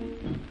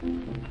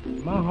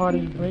 My heart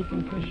is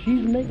breaking because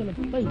she's making a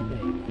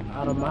plaything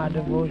out of my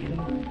devotion.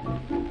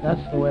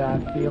 That's the way I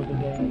feel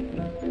today.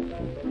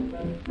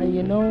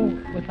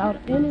 And without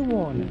any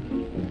warning,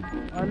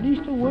 or at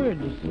least a word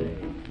to say,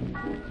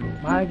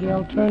 my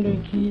gal turned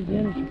her keys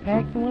in and she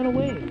packed and went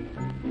away.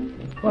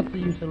 What's the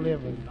use of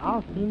living?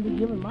 I'll soon be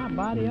giving my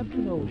body up to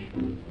the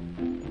ocean.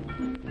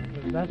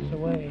 That's the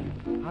way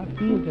I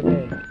feel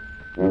today.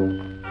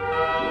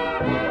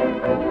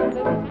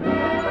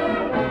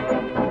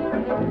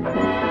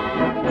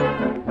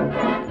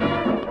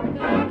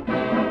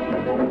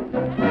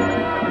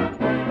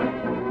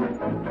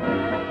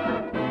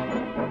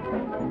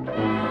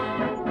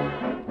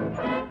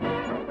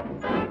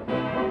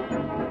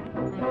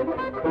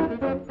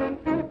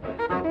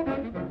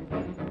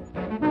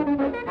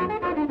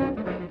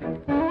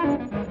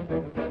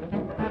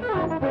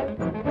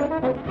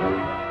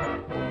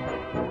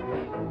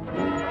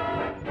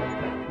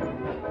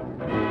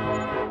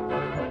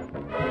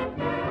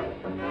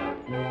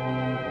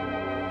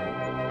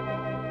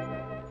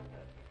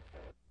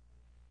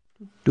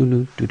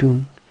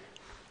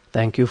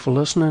 Thank you for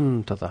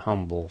listening to The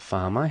Humble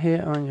Farmer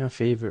here on your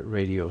favorite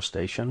radio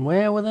station,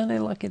 where with any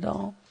luck at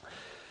all,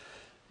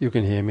 you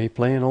can hear me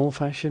playing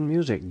old-fashioned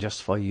music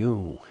just for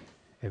you.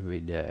 every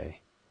day,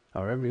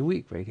 or every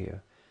week right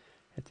here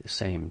at the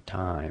same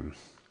time.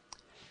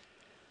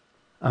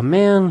 A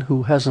man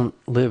who hasn't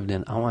lived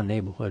in our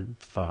neighborhood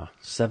for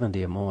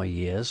 70 or more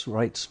years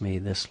writes me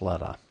this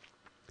letter.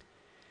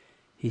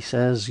 He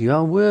says,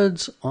 "Your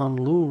words on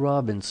Lou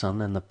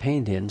Robinson and the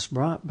paintings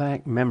brought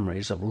back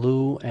memories of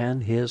Lou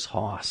and his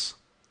horse.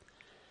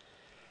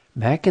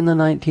 Back in the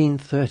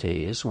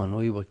 1930s, when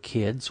we were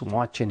kids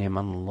watching him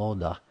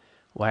unload a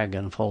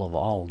wagon full of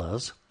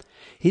alders,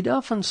 he'd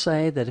often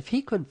say that if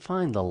he could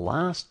find the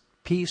last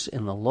piece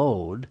in the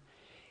load,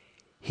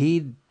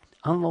 he'd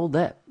unload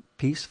that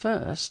piece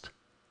first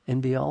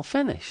and be all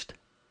finished.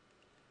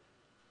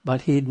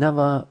 But he'd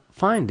never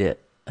find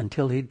it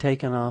until he'd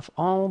taken off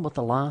all but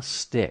the last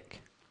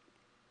stick."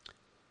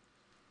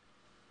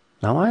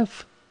 Now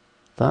I've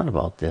thought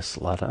about this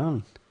letter,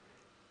 and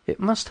it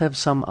must have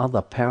some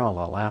other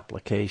parallel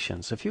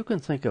applications. If you can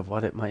think of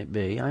what it might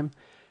be, I'm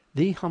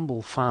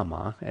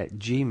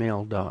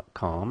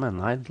thehumblefarmer@gmail.com,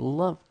 and I'd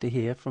love to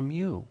hear from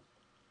you.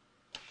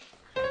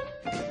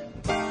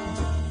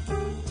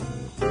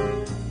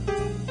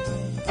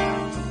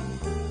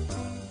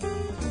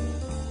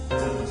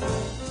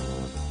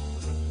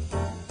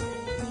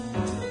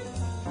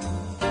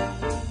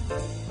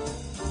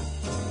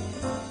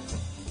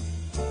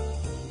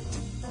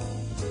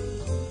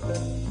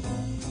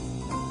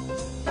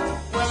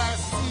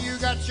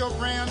 Your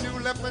brand new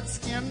leopard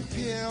skin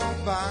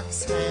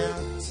pillbox hat.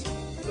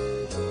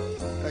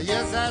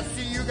 Yes, I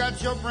see you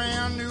got your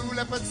brand new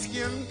leopard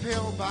skin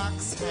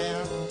pillbox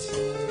hat.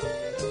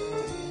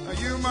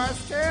 You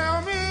must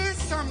tell me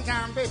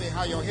sometime, baby,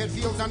 how your head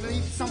feels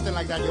underneath something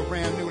like that, your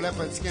brand new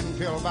leopard skin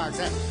pillbox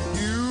hat.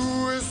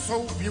 You are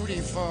so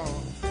beautiful,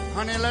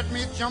 honey, let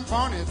me jump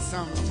on it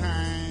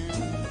sometime.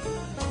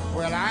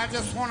 Well, I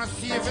just want to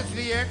see if it's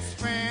the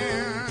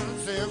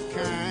expensive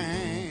kind.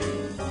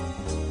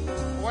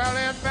 Well,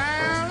 it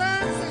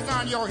balances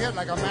on your head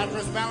like a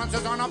mattress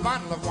balances on a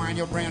bottle of wine,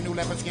 your brand new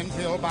leopard skin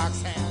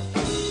pillbox hat.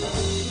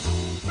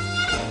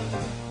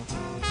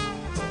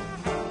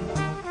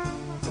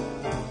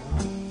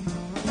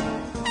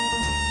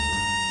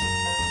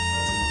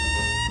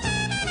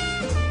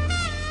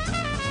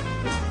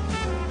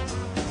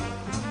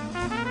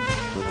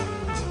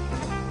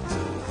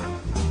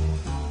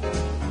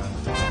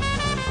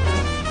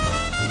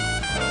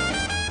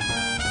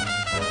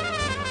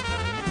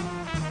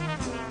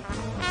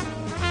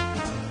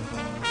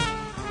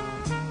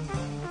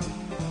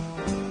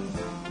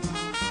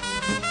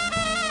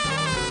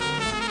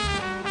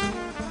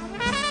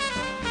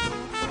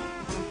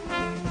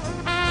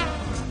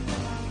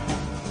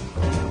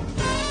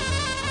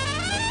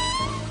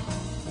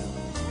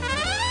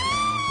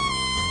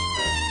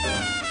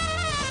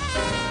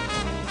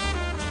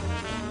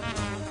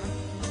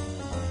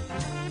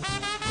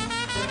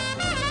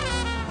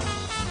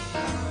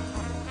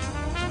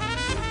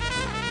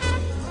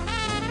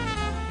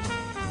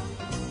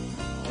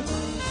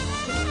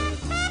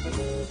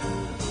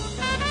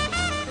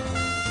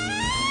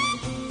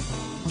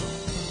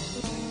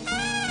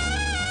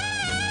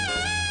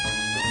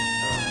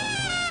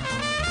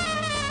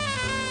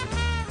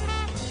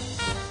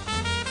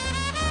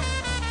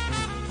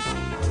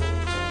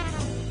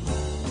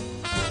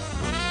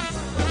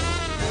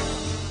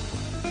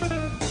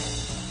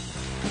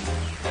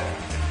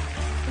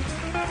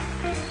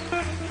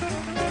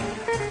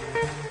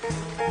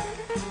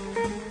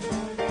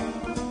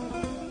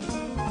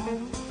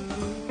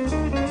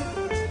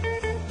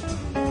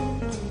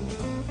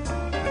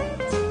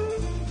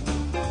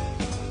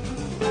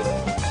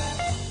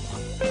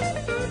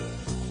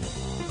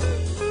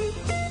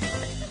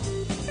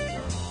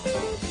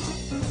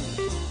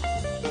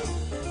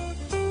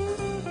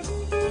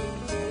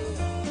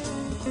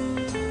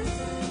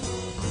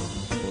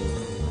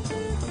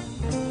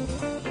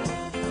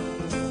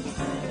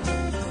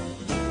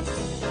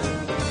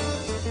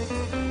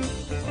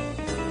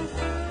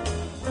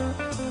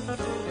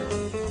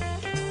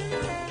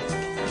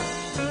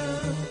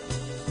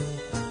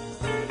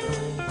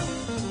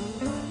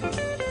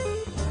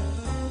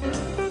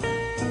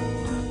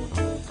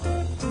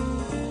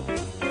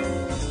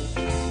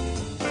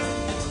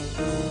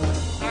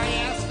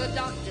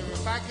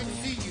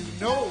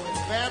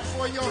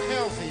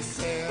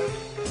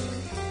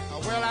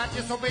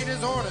 Disobeyed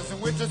his orders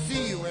and went to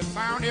see you and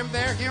found him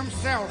there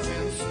himself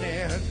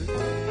instead.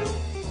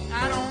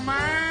 I don't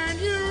mind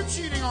you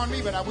cheating on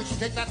me, but I wish you'd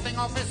take that thing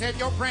off his head,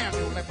 your brand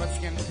new leopard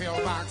skin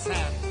pillbox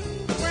hat.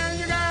 Well,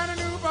 you got a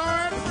new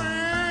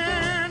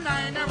boyfriend.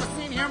 I ain't never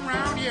seen him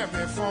round here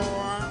before.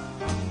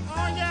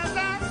 Oh, yes,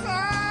 I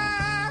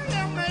saw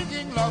him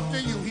making love to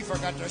you. He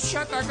forgot to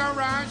shut the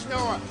garage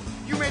door.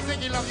 You may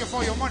think he loves you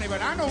for your money,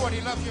 but I know what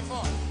he loves you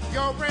for.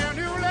 Your brand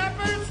new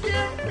leopard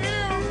skin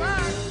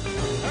pillbox.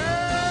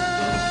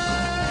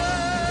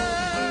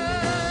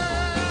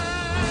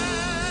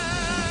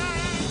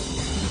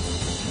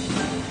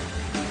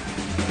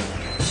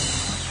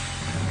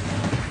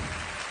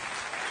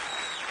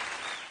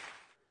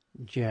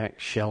 Jack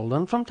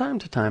Sheldon. From time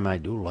to time I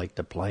do like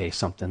to play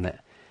something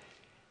that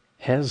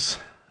has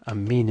a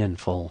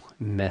meaningful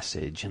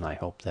message, and I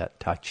hope that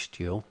touched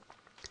you.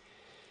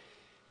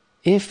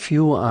 If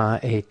you are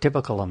a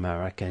typical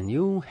American,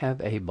 you have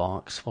a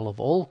box full of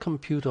old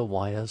computer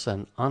wires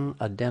and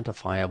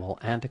unidentifiable,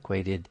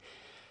 antiquated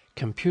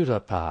computer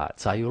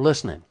parts. Are you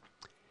listening?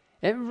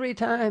 Every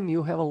time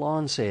you have a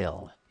lawn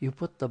sale, you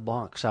put the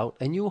box out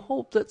and you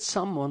hope that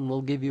someone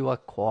will give you a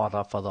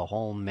quarter for the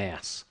whole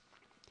mess.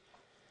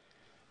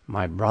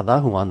 My brother,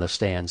 who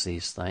understands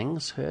these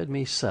things, heard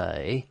me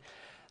say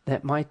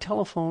that my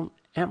telephone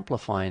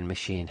amplifying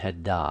machine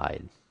had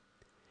died.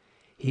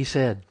 He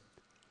said,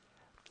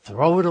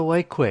 "Throw it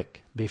away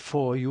quick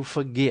before you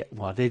forget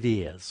what it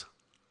is."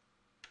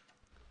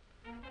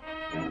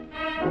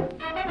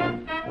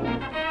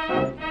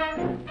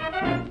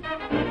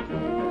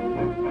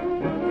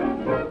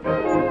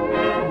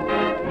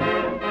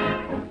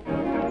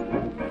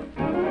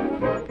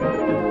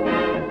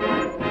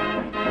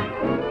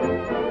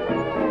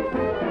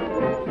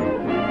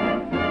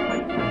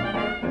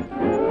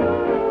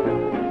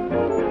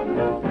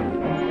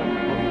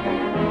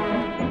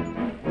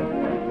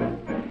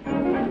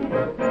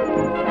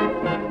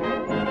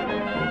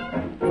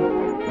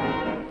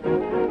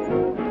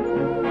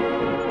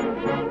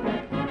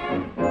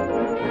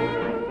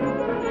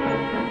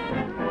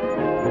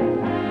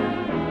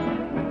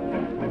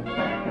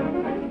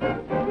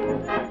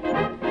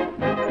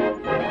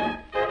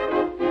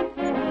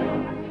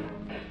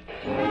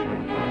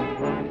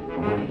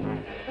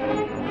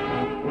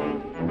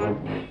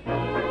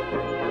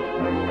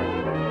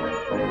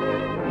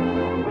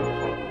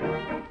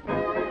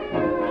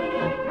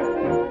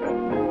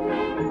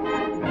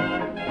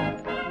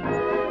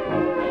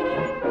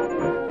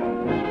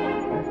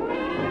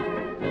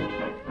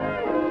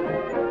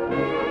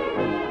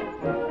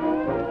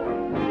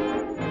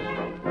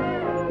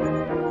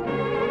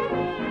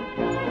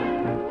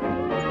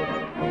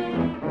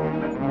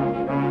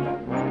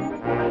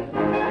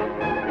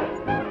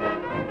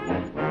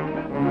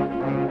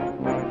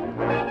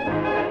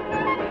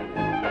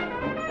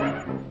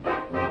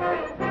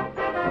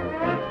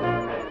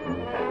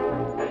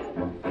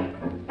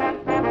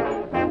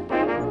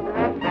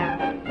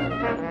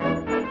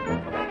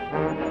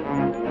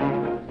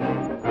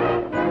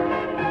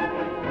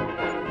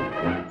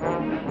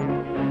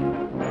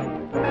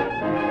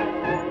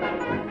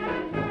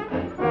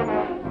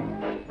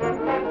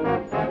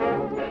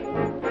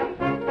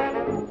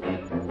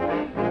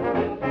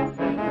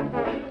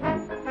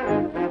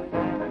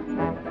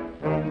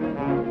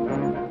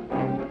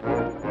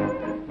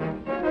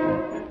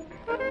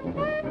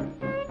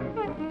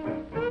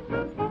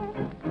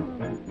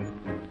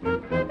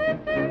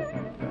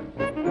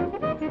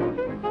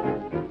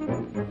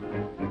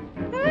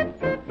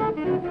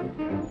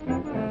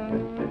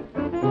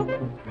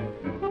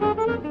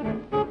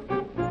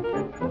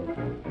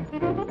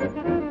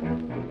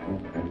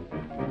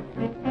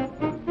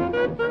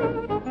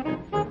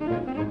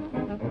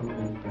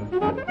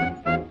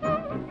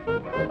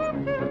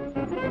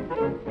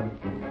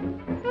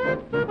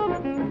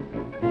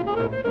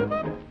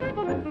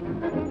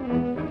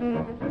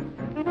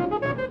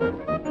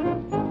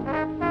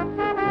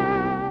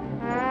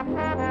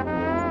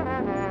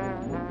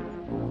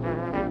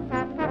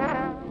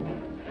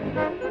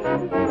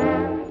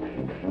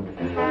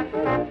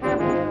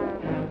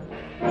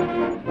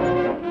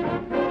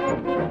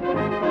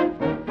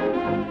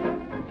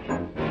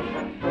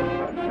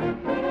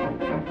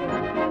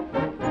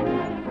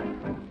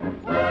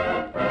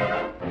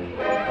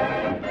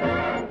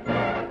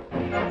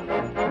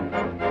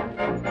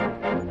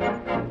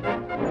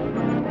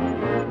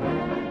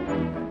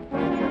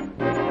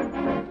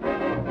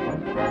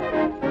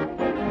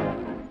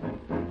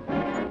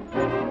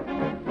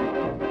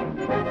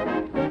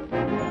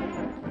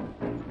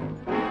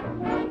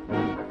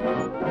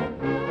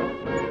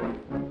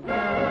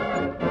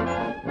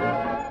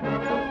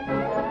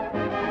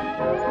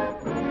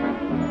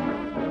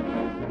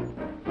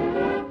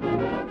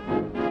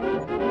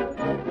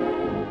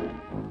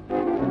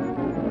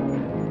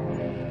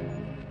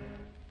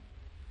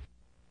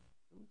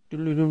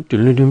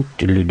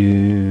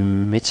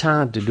 It's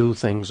hard to do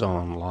things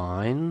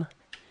online.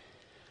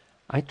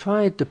 I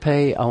tried to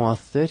pay our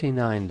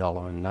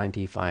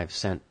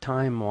 $39.95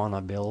 Time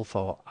Warner bill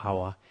for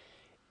our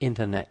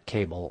internet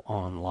cable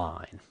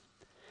online.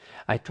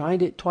 I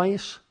tried it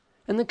twice,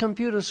 and the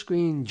computer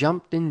screen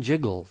jumped and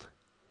jiggled.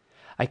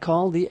 I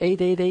called the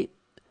 888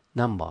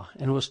 number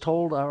and was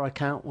told our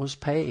account was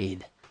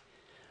paid.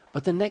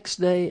 But the next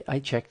day I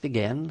checked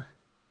again,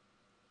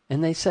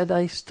 and they said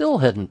I still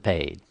hadn't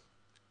paid.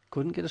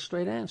 Couldn't get a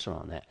straight answer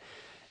on that.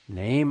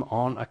 Name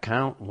on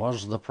account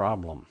was the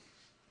problem.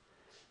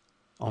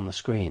 On the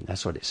screen,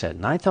 that's what it said.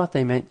 And I thought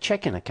they meant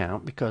checking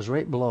account because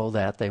right below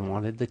that they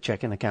wanted the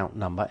checking account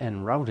number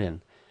and routing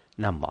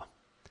number.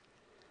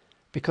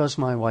 Because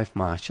my wife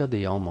Marcia,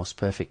 the almost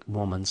perfect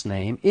woman's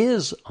name,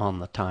 is on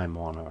the Time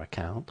Warner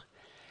account,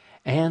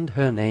 and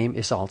her name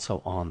is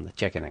also on the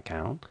checking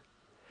account,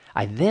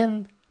 I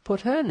then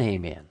put her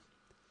name in,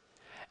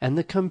 and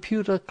the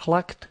computer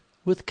clucked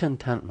with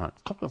contentment.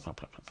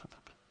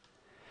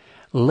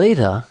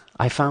 Later,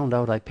 I found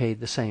out I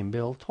paid the same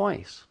bill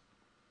twice.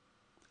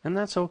 And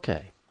that's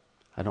okay.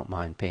 I don't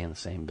mind paying the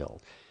same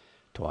bill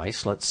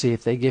twice. Let's see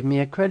if they give me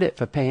a credit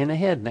for paying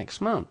ahead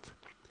next month.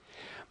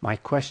 My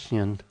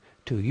question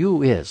to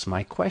you is,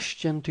 why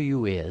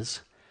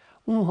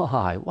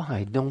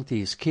don't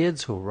these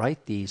kids who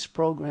write these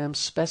programs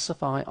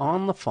specify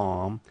on the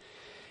form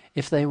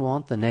if they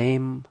want the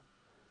name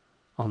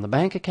on the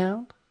bank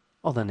account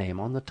or the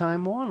name on the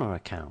Time Warner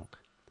account?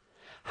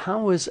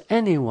 How is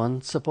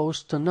anyone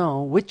supposed to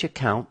know which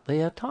account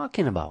they are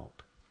talking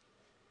about?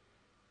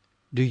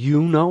 Do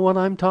you know what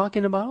I'm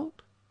talking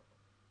about?